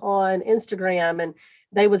trending on Instagram, and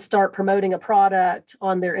they would start promoting a product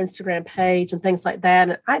on their Instagram page and things like that.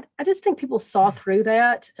 And I just think people saw through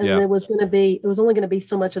that, and it was only going to be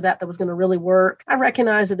so much of that was going to really work. I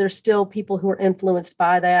recognize that there's still people who are influenced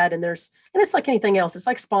by that. And it's like anything else. It's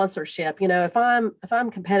like sponsorship. If I'm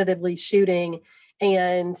competitively shooting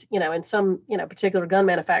and, and some, particular gun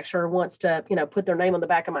manufacturer wants to, put their name on the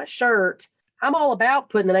back of my shirt, I'm all about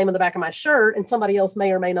putting the name on the back of my shirt, and somebody else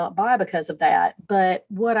may or may not buy because of that. But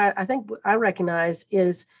what I think I recognize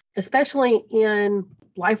is, especially in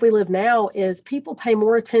life we live now, is people pay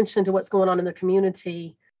more attention to what's going on in their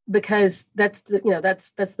community, because that's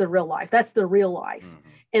the real life. That's the real life. Mm-hmm.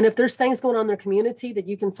 And if there's things going on in their community that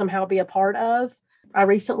you can somehow be a part of, I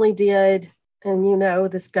recently did, and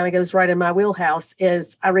this kind of goes right in my wheelhouse,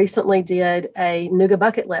 is I recently did a Nougat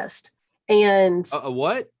bucket list. And a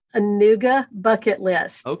what? A Nougat bucket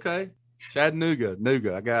list. Okay. Chattanooga,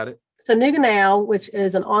 Nougat, I got it. So Nougat Now, which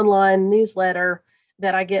is an online newsletter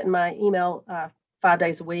that I get in my email 5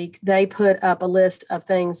 days a week, they put up a list of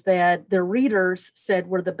things that their readers said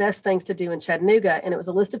were the best things to do in Chattanooga. And it was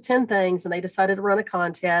a list of 10 things, and they decided to run a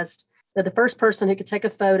contest that the first person who could take a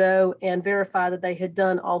photo and verify that they had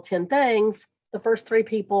done all 10 things, the first 3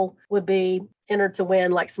 people would be entered to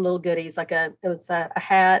win like some little goodies, like it was a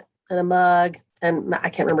hat and a mug, and I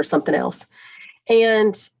can't remember something else.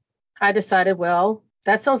 And I decided, well,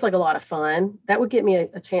 that sounds like a lot of fun. That would get me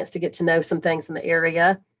a chance to get to know some things in the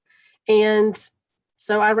area. And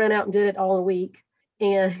so I ran out and did it all in a week.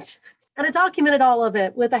 And I documented all of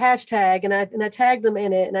it with a hashtag, and I tagged them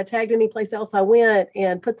in it, and I tagged any place else I went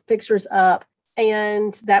and put the pictures up.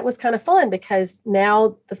 And that was kind of fun, because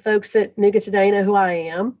now the folks at Nougat Today know who I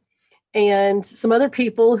am, and some other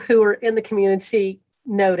people who are in the community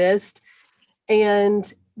noticed.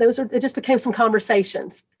 And it just became some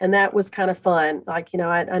conversations, and that was kind of fun. Like,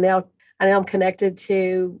 I now am connected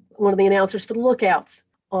to one of the announcers for the Lookouts.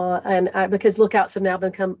 Because Lookouts have now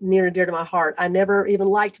become near and dear to my heart. I never even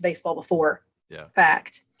liked baseball before. Yeah.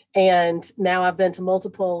 Fact. And now I've been to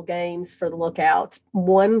multiple games for the Lookouts.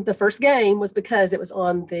 The first game was because it was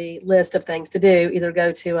on the list of things to do. Either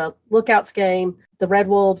go to a Lookouts game, the Red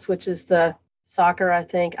Wolves, which is the soccer, I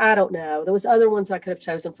think. I don't know. There was other ones I could have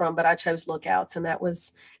chosen from, but I chose Lookouts. And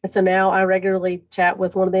so now I regularly chat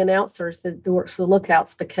with one of the announcers that works for the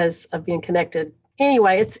Lookouts because of being connected.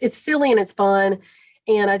 Anyway, it's silly and it's fun.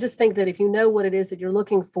 And I just think that if you know what it is that you're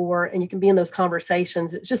looking for, and you can be in those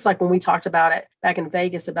conversations, it's just like when we talked about it back in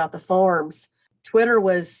Vegas about the farms. Twitter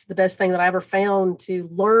was the best thing that I ever found to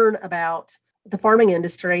learn about the farming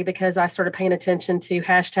industry, because I started paying attention to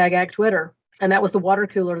 #AgTwitter. And that was the water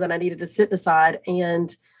cooler that I needed to sit beside.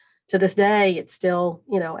 And to this day, it's still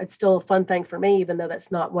a fun thing for me, even though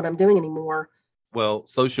that's not what I'm doing anymore. Well,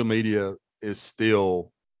 social media is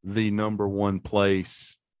still the number one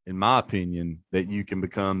place, in my opinion, that you can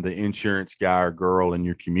become the insurance guy or girl in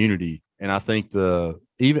your community. And I think the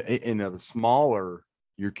smaller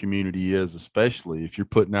your community is, especially if you're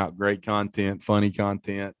putting out great content, funny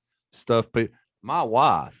content, stuff. My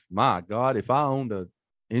wife, my God, if I owned an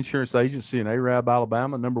insurance agency in Arab,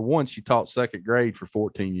 Alabama, number one, she taught second grade for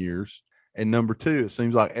 14 years. And number two, it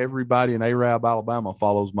seems like everybody in Arab, Alabama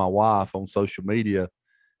follows my wife on social media.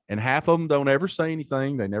 And half of them don't ever say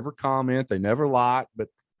anything. They never comment. They never like. But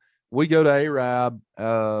we go to Arab,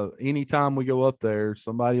 anytime we go up there,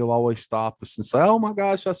 somebody will always stop us and say, "Oh my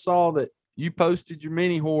gosh, I saw that you posted your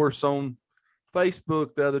mini horse on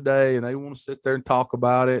Facebook the other day," and they want to sit there and talk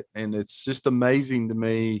about it. And it's just amazing to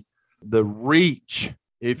me, the reach,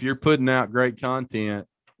 if you're putting out great content,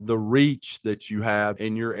 the reach that you have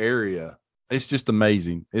in your area. It's just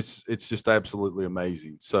amazing. It's just absolutely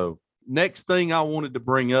amazing. So next thing I wanted to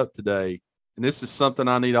bring up today, and this is something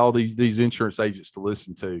I need all these insurance agents to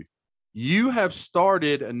listen to. You have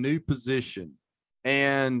started a new position,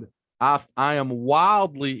 and I am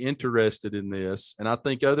wildly interested in this, and I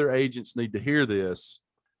think other agents need to hear this,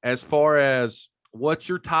 as far as what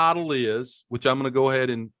your title is, which I'm going to go ahead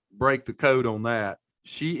and break the code on that.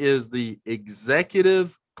 She is the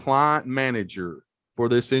executive client manager for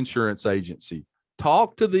this insurance agency.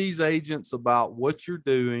 Talk to these agents about what you're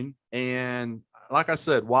doing. And like I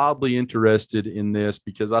said, wildly interested in this,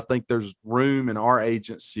 because I think there's room in our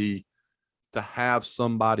agency to have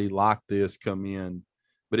somebody like this come in,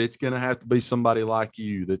 but it's going to have to be somebody like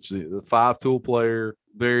you that's the 5-tool player,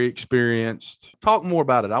 very experienced. Talk more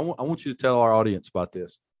about it. I want you to tell our audience about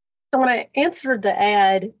this. So when I answered the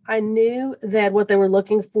ad, I knew that what they were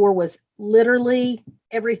looking for was literally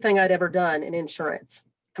everything I'd ever done in insurance.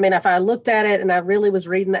 I mean, if I looked at it and I really was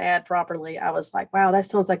reading the ad properly, I was like, wow, that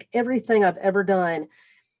sounds like everything I've ever done.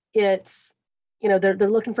 It's, they're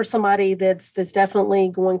looking for somebody that's definitely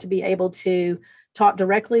going to be able to talk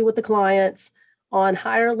directly with the clients on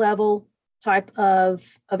higher level type of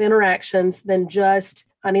interactions than just,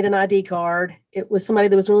 I need an ID card. It was somebody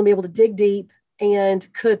that was really able to dig deep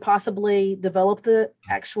and could possibly develop the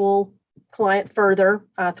actual client further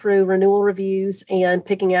through renewal reviews and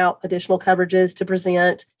picking out additional coverages to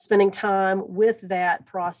present, spending time with that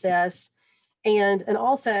process, and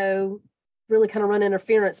also really kind of run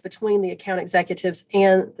interference between the account executives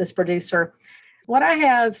and this producer. What I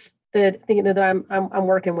have that I'm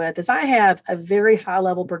working with is I have a very high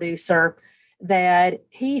level producer that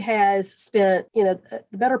he has spent the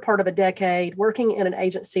better part of a decade working in an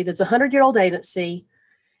agency that's a 100-year-old agency,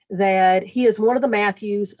 that he is one of the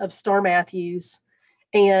Matthews of Starr-Mathews.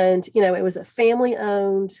 And, it was a family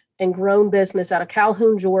owned and grown business out of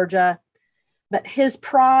Calhoun, Georgia. But his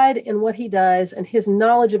pride in what he does and his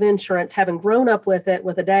knowledge of insurance, having grown up with it,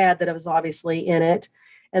 with a dad that was obviously in it,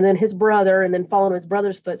 and then his brother, and then following his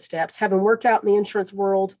brother's footsteps, having worked out in the insurance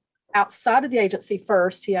world outside of the agency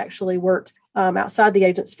first. He actually worked outside the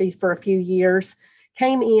agency for a few years,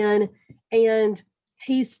 came in, and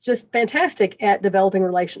he's just fantastic at developing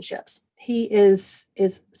relationships. He is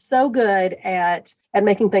so good at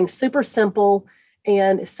making things super simple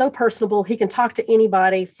and so personable. He can talk to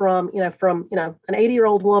anybody from an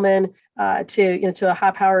 80-year-old woman to a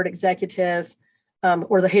high-powered executive,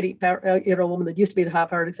 or the 80-year-old woman that used to be the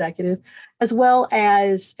high-powered executive, as well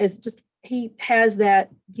as just he has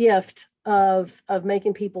that gift of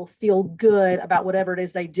making people feel good about whatever it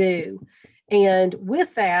is they do. And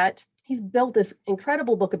with that, he's built this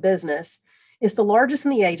incredible book of business. It's the largest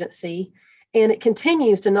in the agency, and it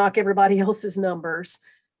continues to knock everybody else's numbers.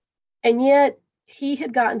 And yet he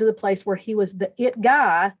had gotten to the place where he was the it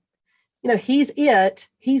guy. He's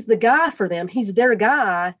the guy for them. He's their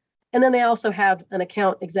guy. And then they also have an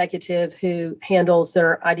account executive who handles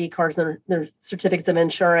their ID cards and their certificates of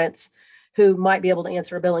insurance, who might be able to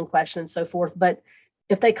answer a billing question and so forth. But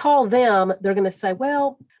if they call them, they're going to say,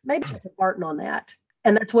 well, maybe check with Barton on that.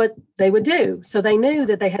 And that's what they would do. So they knew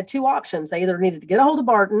that they had two options. They either needed to get a hold of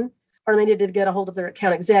Barton, or they needed to get a hold of their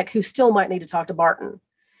account exec, who still might need to talk to Barton.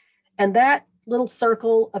 And that little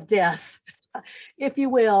circle of death, if you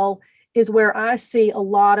will, is where I see a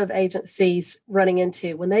lot of agencies running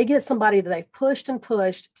into. When they get somebody that they've pushed and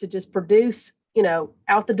pushed to just produce,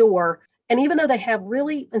 out the door, and even though they have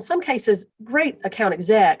really, in some cases, great account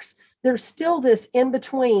execs, there's still this in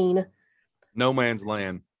between. No man's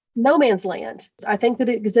land. No man's land. I think that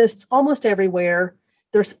it exists almost everywhere.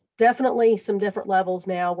 There's definitely some different levels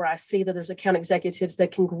now where I see that there's account executives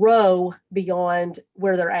that can grow beyond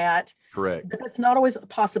where they're at. Correct. But that's not always a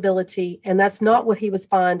possibility. And that's not what he was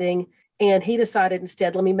finding. And he decided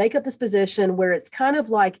instead, let me make up this position where it's kind of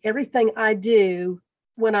like everything I do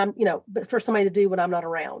when I'm, but for somebody to do when I'm not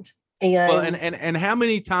around. And how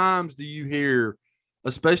many times do you hear,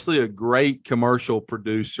 especially a great commercial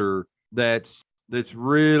producer that's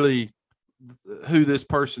really who this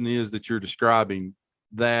person is that you're describing,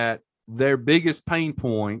 that their biggest pain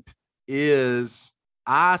point is,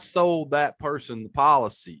 I sold that person the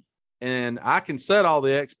policy, and I can set all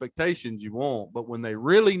the expectations you want, but when they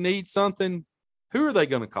really need something, who are they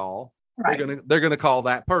going to call? Right. They're going to call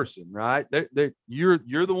that person, right?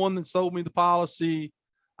 You're the one that sold me the policy.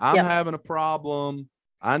 I'm having a problem.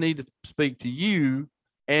 I need to speak to you.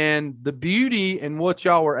 And the beauty in what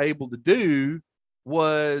y'all were able to do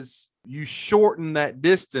was you shortened that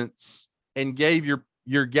distance and gave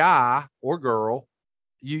your guy or girl,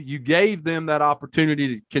 you gave them that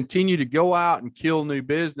opportunity to continue to go out and kill new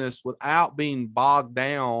business without being bogged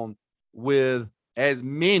down with as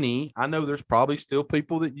many. I know there's probably still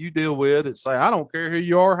people that you deal with that say, I don't care who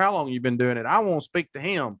you are, how long you've been doing it, I won't speak to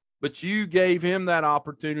him. But you gave him that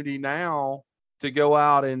opportunity now to go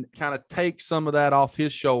out and kind of take some of that off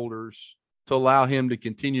his shoulders to allow him to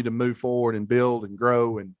continue to move forward and build and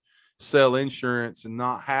grow and sell insurance, and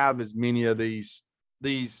not have as many of these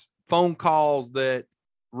phone calls that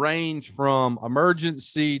range from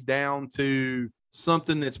emergency down to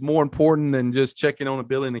something that's more important than just checking on a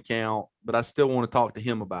billing account, but I still want to talk to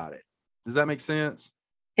him about it. Does that make sense?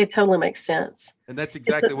 It totally makes sense. And that's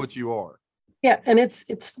exactly what you are. Yeah. And it's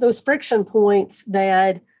those friction points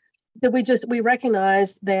that we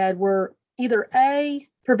recognize that we're either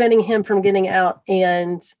preventing him from getting out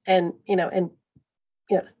and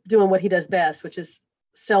doing what he does best, which is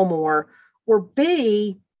sell more, or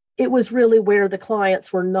B, it was really where the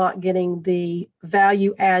clients were not getting the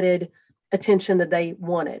value added attention that they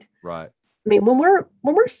wanted. Right. I mean, when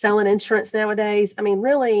we're selling insurance nowadays,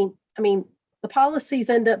 the policies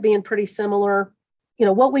end up being pretty similar.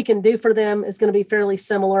 What we can do for them is going to be fairly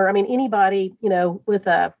similar. I mean, anybody with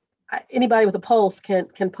a pulse can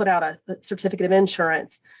put out a certificate of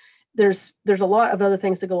insurance. There's a lot of other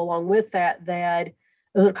things that go along with that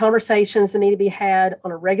those are conversations that need to be had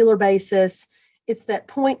on a regular basis. It's that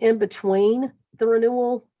point in between the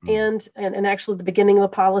renewal and actually the beginning of a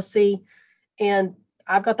policy And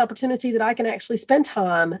I've got the opportunity that I can actually spend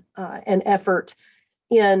time and effort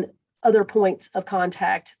in other points of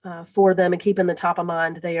contact for them and keeping the top of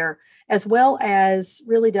mind there, as well as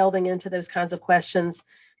really delving into those kinds of questions.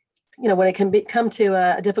 When it can come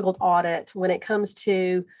to a difficult audit, when it comes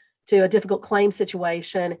to a difficult claim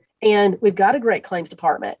situation, and we've got a great claims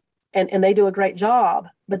department and they do a great job,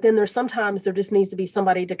 but then sometimes there just needs to be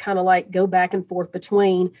somebody to kind of like go back and forth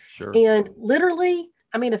between. Sure. And literally,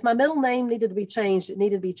 I mean, if my middle name needed to be changed, it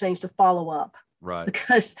needed to be changed to follow up. Right.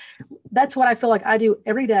 Because that's what I feel like I do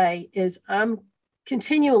every day is I'm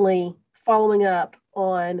continually following up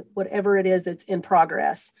on whatever it is that's in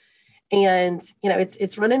progress. And,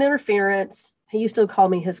 it's running interference. He used to call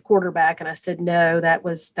me his quarterback. And I said, no, that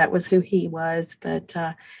was who he was. But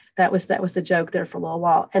that was the joke there for a little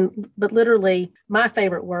while. But literally my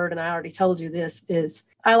favorite word, and I already told you this, is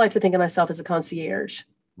I like to think of myself as a concierge.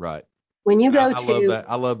 Right. When you go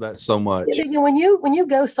I love that so much. When you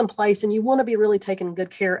go someplace and you want to be really taken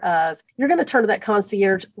good care of, you're going to turn to that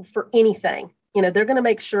concierge for anything. They're going to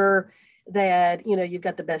make sure that, you've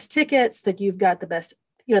got the best tickets, that you've got the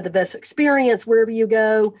best experience wherever you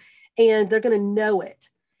go, and they're going to know it.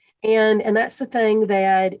 And that's the thing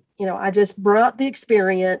that, I just brought the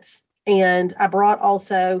experience, and I brought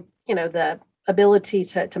also, the ability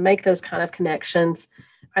to make those kind of connections,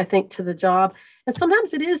 I think, to the job. And sometimes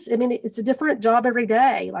it's a different job every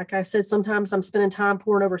day. Like I said, sometimes I'm spending time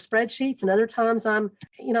poring over spreadsheets, and other times I'm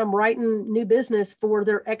writing new business for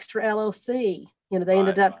their extra LLC. They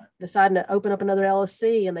ended up deciding to open up another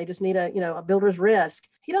LLC, and they just need a builder's risk.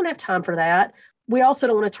 You don't have time for that. We also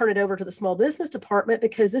don't want to turn it over to the small business department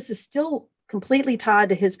because this is still completely tied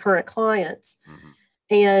to his current clients. Mm-hmm.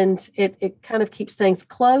 And it kind of keeps things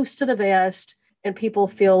close to the vest, and people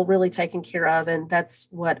feel really taken care of. And that's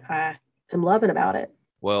what I am loving about it.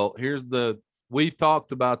 Well, we've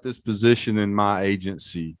talked about this position in my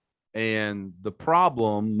agency, and the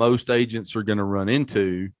problem most agents are going to run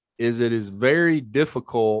into is it is very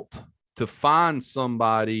difficult to find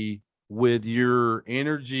somebody with your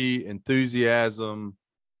energy, enthusiasm,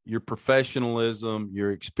 your professionalism,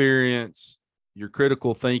 your experience, your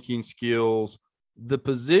critical thinking skills. The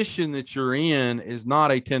position that you're in is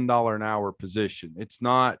not a $10 an hour position. It's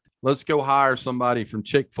not, let's go hire somebody from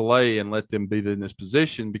Chick-fil-A and let them be in this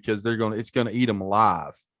position because it's going to eat them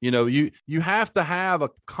alive. You have to have a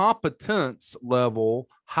competence level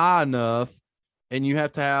high enough, and you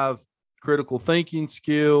have to have critical thinking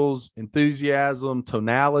skills, enthusiasm,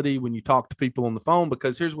 tonality when you talk to people on the phone,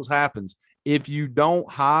 because here's what happens. If you don't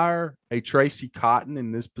hire a Tracy Cotton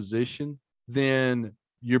in this position, then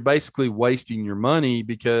you're basically wasting your money,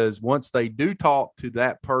 because once they do talk to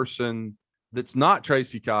that person that's not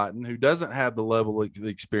Tracy Cotton, who doesn't have the level of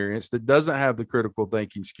experience, that doesn't have the critical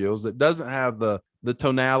thinking skills, that doesn't have the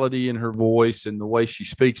tonality in her voice and the way she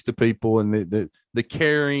speaks to people and the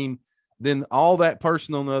caring, then all that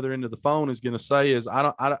person on the other end of the phone is going to say is, I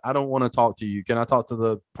don't want to talk to you. Can I talk to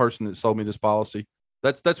the person that sold me this policy?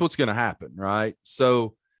 That's what's going to happen. Right.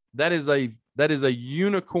 So that is a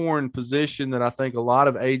unicorn position that I think a lot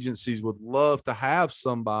of agencies would love to have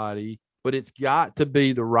somebody, but it's got to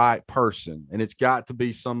be the right person. And it's got to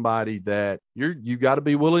be somebody that you got to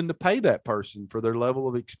be willing to pay that person for their level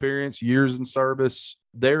of experience, years in service,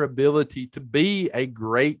 their ability to be a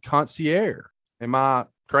great concierge. Am I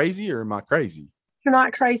crazy or am I crazy? You're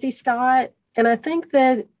not crazy, Scott. And I think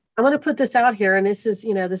that I'm going to put this out here, and this is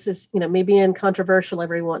me being controversial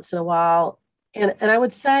every once in a while. And I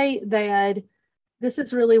would say that this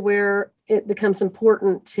is really where it becomes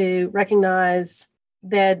important to recognize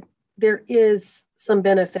that there is some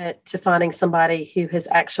benefit to finding somebody who has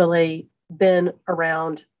actually been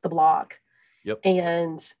around the block. Yep.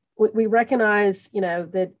 And we recognize,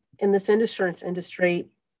 that in this insurance industry,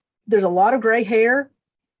 there's a lot of gray hair,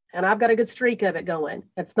 and I've got a good streak of it going.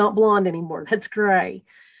 It's not blonde anymore. That's gray.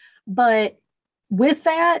 But with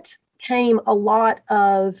that came a lot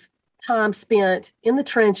of time spent in the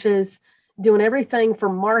trenches, doing everything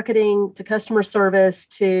from marketing to customer service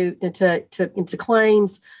to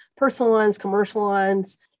claims, personal lines, commercial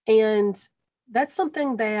lines. And that's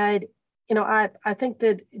something that, I think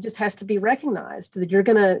that it just has to be recognized, that you're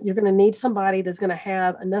gonna need somebody that's gonna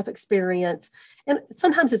have enough experience. And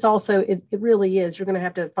sometimes it's also, it really is, you're gonna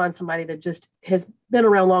have to find somebody that just has been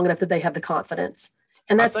around long enough that they have the confidence.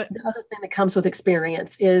 And that's the other thing that comes with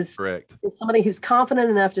experience is, correct, is somebody who's confident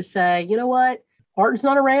enough to say, you know what, Martin's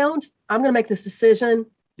not around, I'm going to make this decision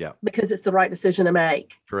because it's the right decision to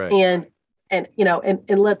make. Correct. And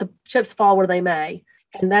let the chips fall where they may.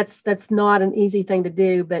 And that's not an easy thing to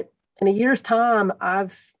do. But in a year's time,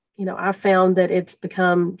 I've found that it's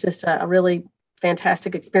become just a really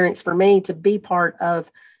fantastic experience for me to be part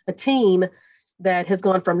of a team that has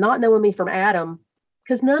gone from not knowing me from Adam,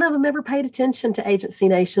 because none of them ever paid attention to Agency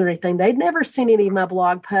Nation or anything. They'd never seen any of my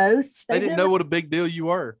blog posts. They didn't know what a big deal you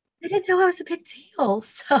were. They didn't know I was a big deal.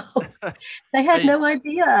 So they had no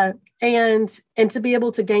idea. And to be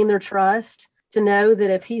able to gain their trust, to know that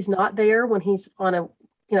if he's not there when he's on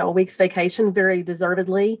a week's vacation, very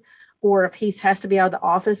deservedly, or if he has to be out of the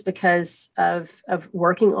office because of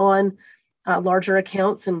working on larger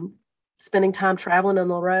accounts and spending time traveling on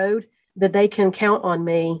the road, that they can count on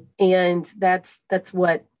me. And that's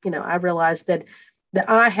what, I realized that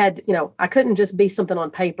I had, I couldn't just be something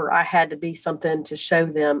on paper. I had to be something to show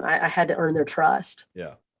them. I had to earn their trust.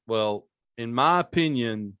 Yeah. Well, in my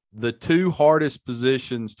opinion, the two hardest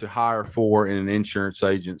positions to hire for in an insurance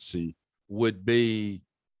agency would be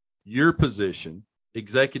your position,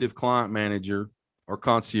 executive client manager or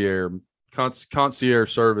concierge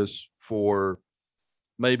service for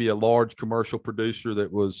maybe a large commercial producer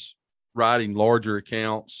that was writing larger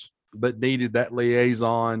accounts, but needed that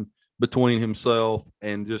liaison between himself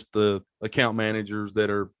and just the account managers that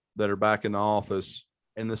are back in the office.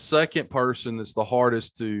 And the second person that's the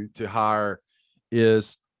hardest to hire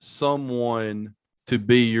is someone to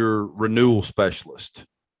be your renewal specialist.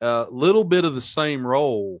 A little bit of the same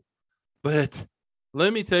role, but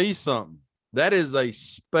let me tell you something. That is a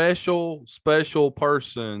special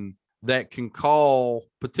person that can call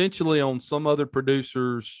potentially on some other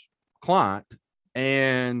producer's client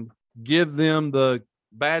and give them the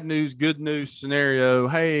bad news, good news scenario.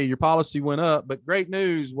 Hey, your policy went up, but great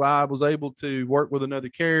news. Well, I was able to work with another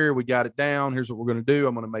carrier. We got it down. Here's what we're going to do.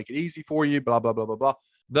 I'm going to make it easy for you, blah, blah, blah, blah, blah.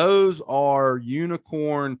 Those are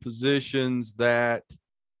unicorn positions that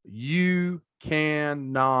you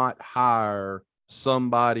cannot hire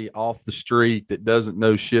somebody off the street that doesn't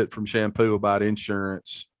know shit from shampoo about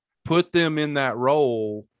insurance. Put them in that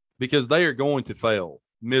role because they are going to fail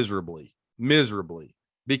miserably.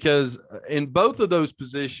 Because in both of those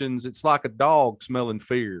positions, it's like a dog smelling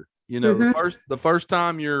fear. The first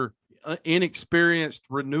time your inexperienced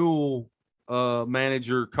renewal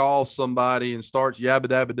manager calls somebody and starts yabba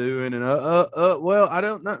dabba doing and well, I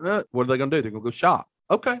don't know. What are they going to do? They're going to go shop.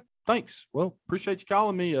 Okay, thanks. Well, appreciate you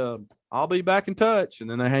calling me. I'll be back in touch. And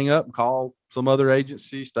then they hang up and call some other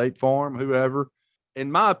agency, State Farm, whoever.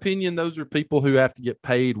 In my opinion, those are people who have to get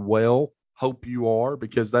paid well. Hope you are,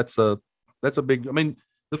 because that's a big,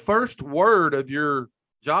 the first word of your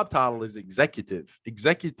job title is executive.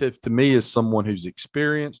 Executive to me is someone who's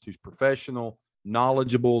experienced, who's professional,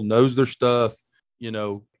 knowledgeable, knows their stuff,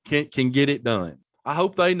 can get it done. I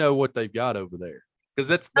hope they know what they've got over there, because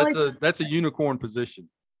that's a unicorn position.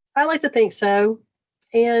 I like to think so.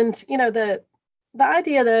 And, the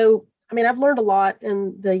idea though, I've learned a lot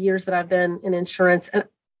in the years that I've been in insurance, and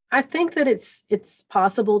I think that it's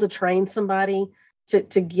possible to train somebody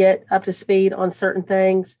to get up to speed on certain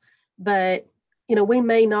things, but, we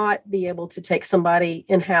may not be able to take somebody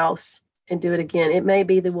in-house and do it again. It may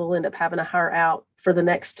be that we'll end up having to hire out for the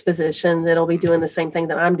next position that'll be doing the same thing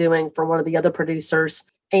that I'm doing for one of the other producers.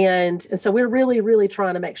 And so we're really, really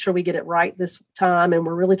trying to make sure we get it right this time. And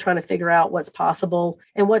we're really trying to figure out what's possible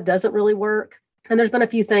and what doesn't really work. And there's been a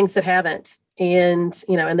few things that haven't. And,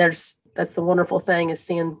 and that's the wonderful thing is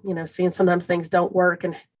seeing sometimes things don't work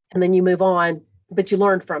and then you move on, but you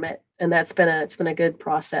learn from it. And it's been a good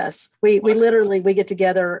process. We get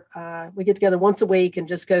together once a week and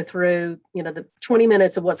just go through, the 20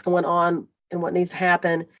 minutes of what's going on and what needs to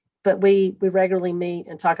happen. But we regularly meet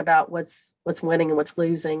and talk about what's winning and what's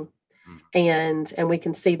losing. And we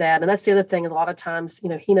can see that. And that's the other thing. A lot of times,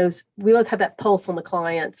 he knows we both have that pulse on the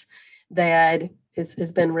clients that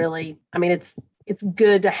has been really, it's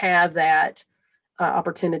good to have that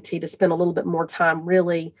opportunity to spend a little bit more time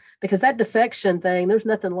really, because that defection thing, there's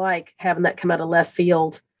nothing like having that come out of left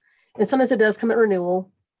field. And sometimes it does come at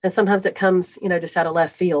renewal, and sometimes it comes, just out of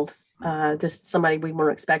left field, just somebody we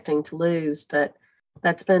weren't expecting to lose. But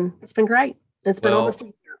it's been great. It's been almost a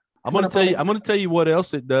year. I'm going to tell you what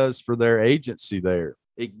else it does for their agency there.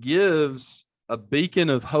 It gives a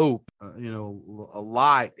beacon of hope, a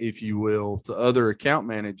light, if you will, to other account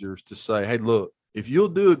managers to say, hey, look, if you'll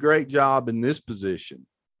do a great job in this position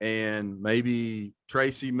and maybe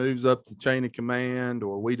Tracy moves up the chain of command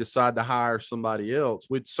or we decide to hire somebody else,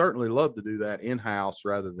 we'd certainly love to do that in-house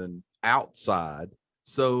rather than outside.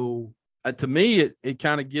 So to me, it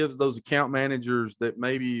kind of gives those account managers that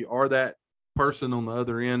maybe are that person on the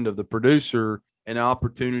other end of the producer an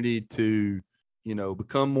opportunity to,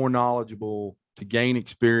 become more knowledgeable, to gain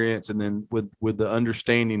experience. And then with the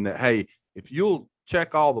understanding that, hey, if you'll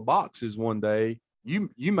check all the boxes one day, you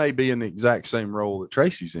may be in the exact same role that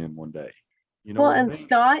Tracy's in one day. You know Well, what I and mean?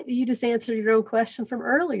 Scott, you just answered your own question from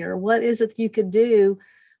earlier. What is it you could do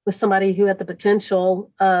with somebody who had the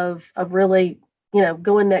potential of really,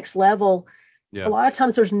 going next level? A Yeah. lot of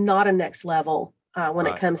times there's not a next level when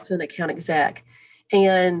it Right. comes to an account exec.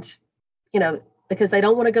 And, because they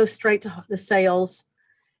don't want to go straight to the sales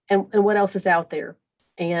and what else is out there.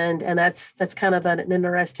 And that's kind of an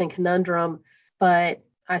interesting conundrum. But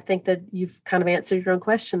I think that you've kind of answered your own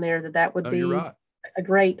question there, that would Oh, you're be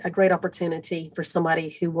right. a great opportunity for somebody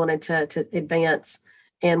who wanted to advance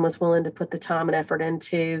and was willing to put the time and effort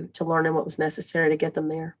into to learning what was necessary to get them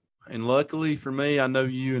there. And luckily for me, I know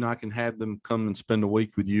you, and I can have them come and spend a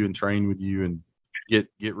week with you and train with you and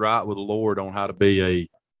get right with the Lord on how to be a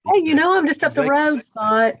Hey, I'm just up the road,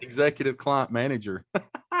 Scott. executive client manager.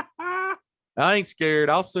 I ain't scared.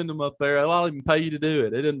 I'll send them up there. I'll even pay you to do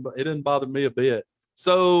it. It didn't bother me a bit.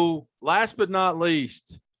 So last but not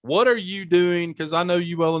least, what are you doing? Because I know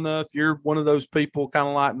you well enough. You're one of those people kind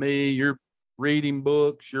of like me. You're reading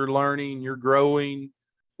books, you're learning, you're growing.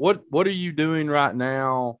 What are you doing right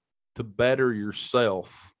now to better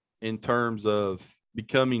yourself in terms of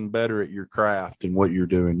becoming better at your craft and what you're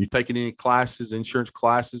doing? You taking any classes, insurance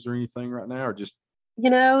classes or anything right now, or just,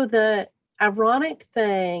 the ironic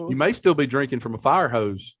thing, you may still be drinking from a fire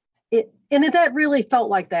hose. That really felt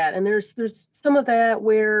like that. And there's some of that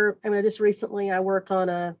where, just recently I worked on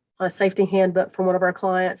a safety handbook for one of our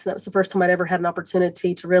clients. And that was the first time I'd ever had an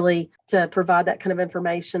opportunity to provide that kind of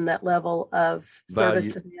information, that level of service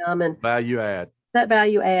to them and value add. That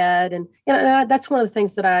value add. And that's one of the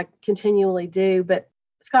things that I continually do. But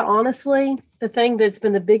Scott, honestly, the thing that's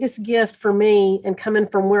been the biggest gift for me, and coming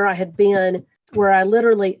from where I had been, where I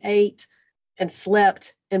literally ate and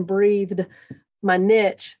slept and breathed my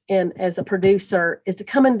niche and as a producer, is to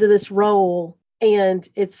come into this role. And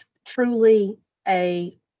it's truly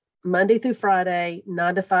a Monday through Friday,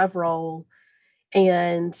 9 to 5 role.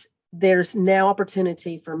 And there's now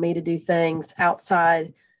opportunity for me to do things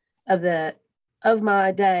outside of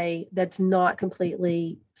my day that's not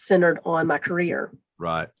completely centered on my career.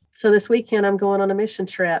 Right. So this weekend I'm going on a mission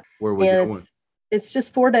trip. Where are we going? It's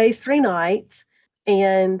just 4 days, 3 nights,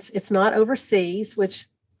 and it's not overseas, which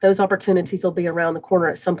those opportunities will be around the corner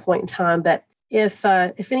at some point in time. But if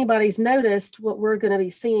anybody's noticed, what we're going to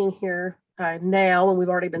be seeing here now, and we've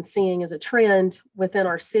already been seeing, is a trend within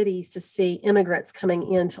our cities to see immigrants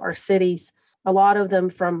coming into our cities, a lot of them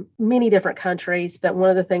from many different countries. But one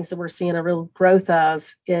of the things that we're seeing a real growth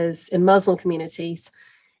of is in Muslim communities.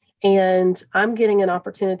 And I'm getting an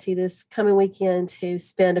opportunity this coming weekend to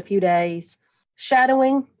spend a few days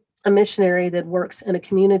shadowing a missionary that works in a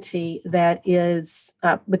community that is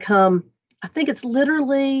become, I think it's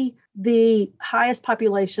literally the highest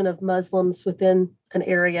population of Muslims within an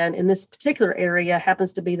area. And in this particular area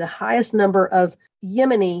happens to be the highest number of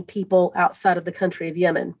Yemeni people outside of the country of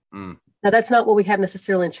Yemen. Mm. Now, that's not what we have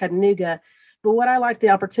necessarily in Chattanooga, but what I like the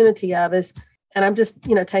opportunity of is, and I'm just,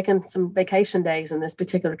 taking some vacation days in this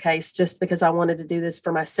particular case, just because I wanted to do this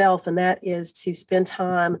for myself. And that is to spend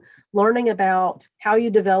time learning about how you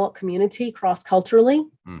develop community cross-culturally,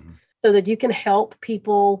 mm-hmm. so that you can help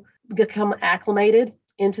people become acclimated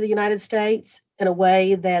into the United States in a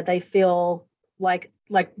way that they feel like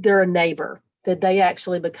they're a neighbor, that they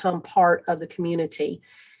actually become part of the community.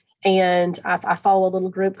 And I follow a little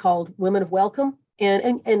group called Women of Welcome.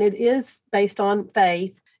 And it is based on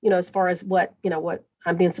faith, as far as what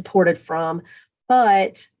I'm being supported from.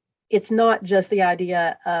 But it's not just the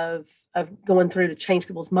idea of going through to change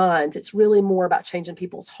people's minds. It's really more about changing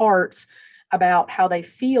people's hearts about how they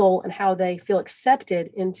feel and how they feel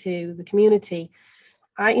accepted into the community.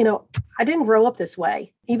 I didn't grow up this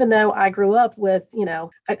way, even though I grew up with,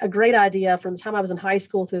 a great idea from the time I was in high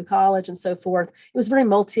school through college and so forth. It was very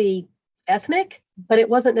multi-ethnic, but it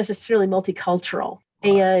wasn't necessarily multicultural.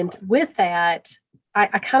 Right. And with that,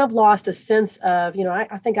 I kind of lost a sense of,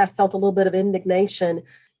 I think I felt a little bit of indignation,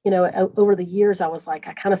 over the years. I was like,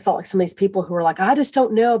 I kind of felt like some of these people who were like, I just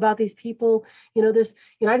don't know about these people. This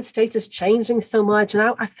United States is changing so much.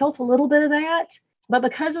 And I felt a little bit of that. But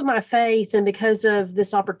because of my faith and because of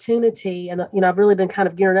this opportunity, and, I've really been kind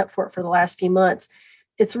of gearing up for it for the last few months,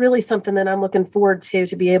 it's really something that I'm looking forward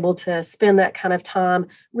to be able to spend that kind of time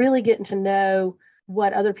really getting to know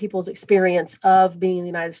what other people's experience of being in the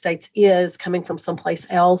United States is, coming from someplace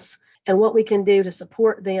else, and what we can do to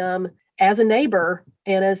support them as a neighbor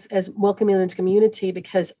and as welcoming into community,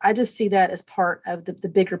 because I just see that as part of the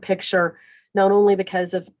bigger picture, not only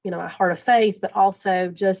because of, a heart of faith, but also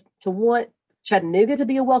just to want Chattanooga to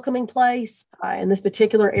be a welcoming place. In this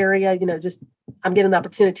particular area, I'm getting the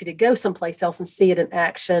opportunity to go someplace else and see it in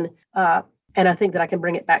action. And I think that I can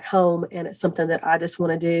bring it back home. And it's something that I just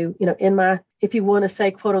want to do, in my, if you want to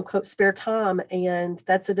say, quote unquote, spare time. And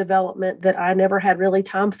that's a development that I never had really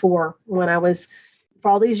time for when I was,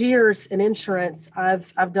 for all these years in insurance.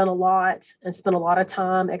 I've done a lot and spent a lot of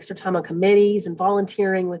time, extra time on committees and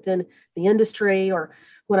volunteering within the industry. Or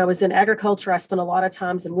when I was in agriculture, I spent a lot of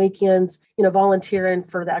times and weekends, volunteering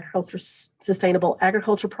for the Sustainable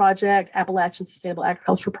Agriculture Project, Appalachian Sustainable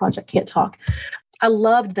Agriculture Project. Can't talk. I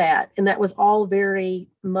loved that. And that was all very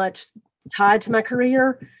much tied to my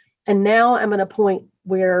career. And now I'm at a point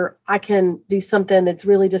where I can do something that's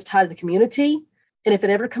really just tied to the community. And if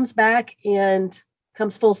it ever comes back and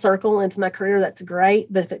comes full circle into my career, that's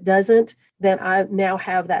great. But if it doesn't, then I now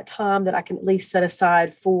have that time that I can at least set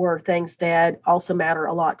aside for things that also matter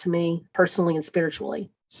a lot to me personally and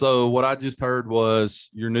spiritually. So what I just heard was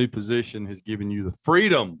your new position has given you the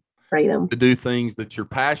freedom to do things that you're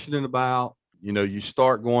passionate about. You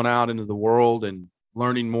start going out into the world and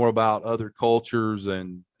learning more about other cultures.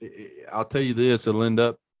 And I'll tell you this, it'll end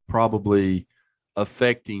up probably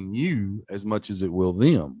affecting you as much as it will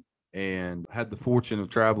them. And I had the fortune of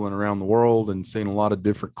traveling around the world and seeing a lot of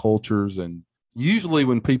different cultures. And usually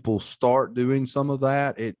when people start doing some of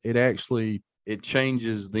that, it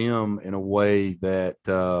changes them in a way that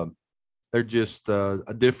they're just a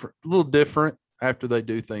little different after they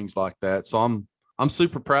do things like that. So I'm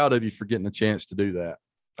super proud of you for getting a chance to do that.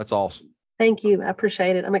 That's awesome. Thank you. I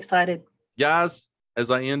appreciate it. I'm excited. Guys, as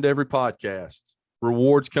I end every podcast,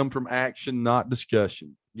 rewards come from action, not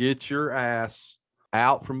discussion. Get your ass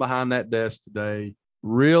out from behind that desk today.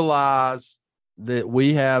 Realize that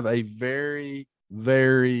we have a very,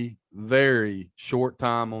 very, very short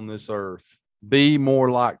time on this earth. Be more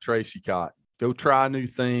like Tracy Cotton. Go try new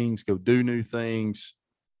things. Go do new things.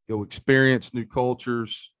 Go experience new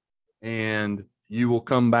cultures. And you will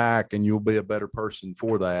come back and you'll be a better person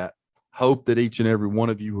for that. Hope that each and every one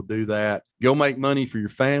of you will do that. Go make money for your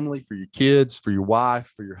family, for your kids, for your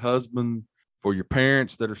wife, for your husband, for your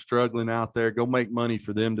parents that are struggling out there. Go make money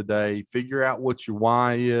for them today. Figure out what your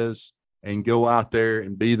why is and go out there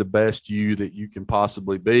and be the best you that you can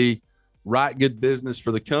possibly be. Write good business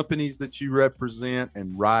for the companies that you represent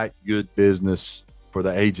and write good business for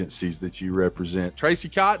the agencies that you represent. Tracy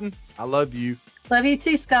Cotton, I love you. Love you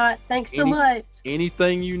too, Scott. Thanks so much.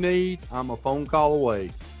 Anything you need, I'm a phone call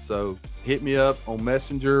away. So hit me up on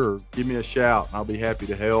Messenger or give me a shout. I'll be happy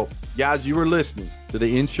to help. Guys, you are listening to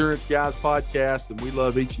the Insurance Guys podcast, and we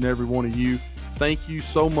love each and every one of you. Thank you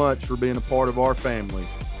so much for being a part of our family,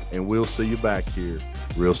 and we'll see you back here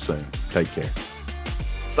real soon. Take care.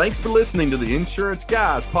 Thanks for listening to the Insurance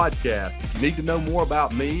Guys podcast. If you need to know more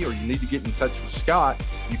about me or you need to get in touch with Scott,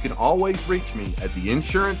 you can always reach me at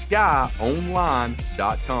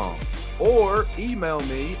theinsuranceguy.online.com or email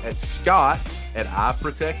me at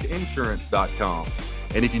scott@iprotectinsurance.com.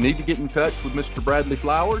 And if you need to get in touch with Mr. Bradley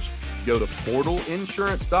Flowers, go to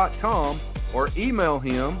portalinsurance.com or email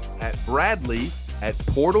him at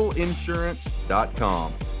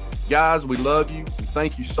bradley@portalinsurance.com. Guys, we love you. We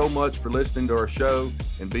thank you so much for listening to our show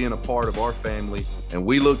and being a part of our family. And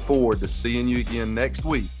we look forward to seeing you again next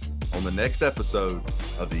week on the next episode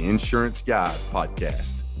of the Insurance Guys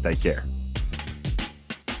podcast. Take care.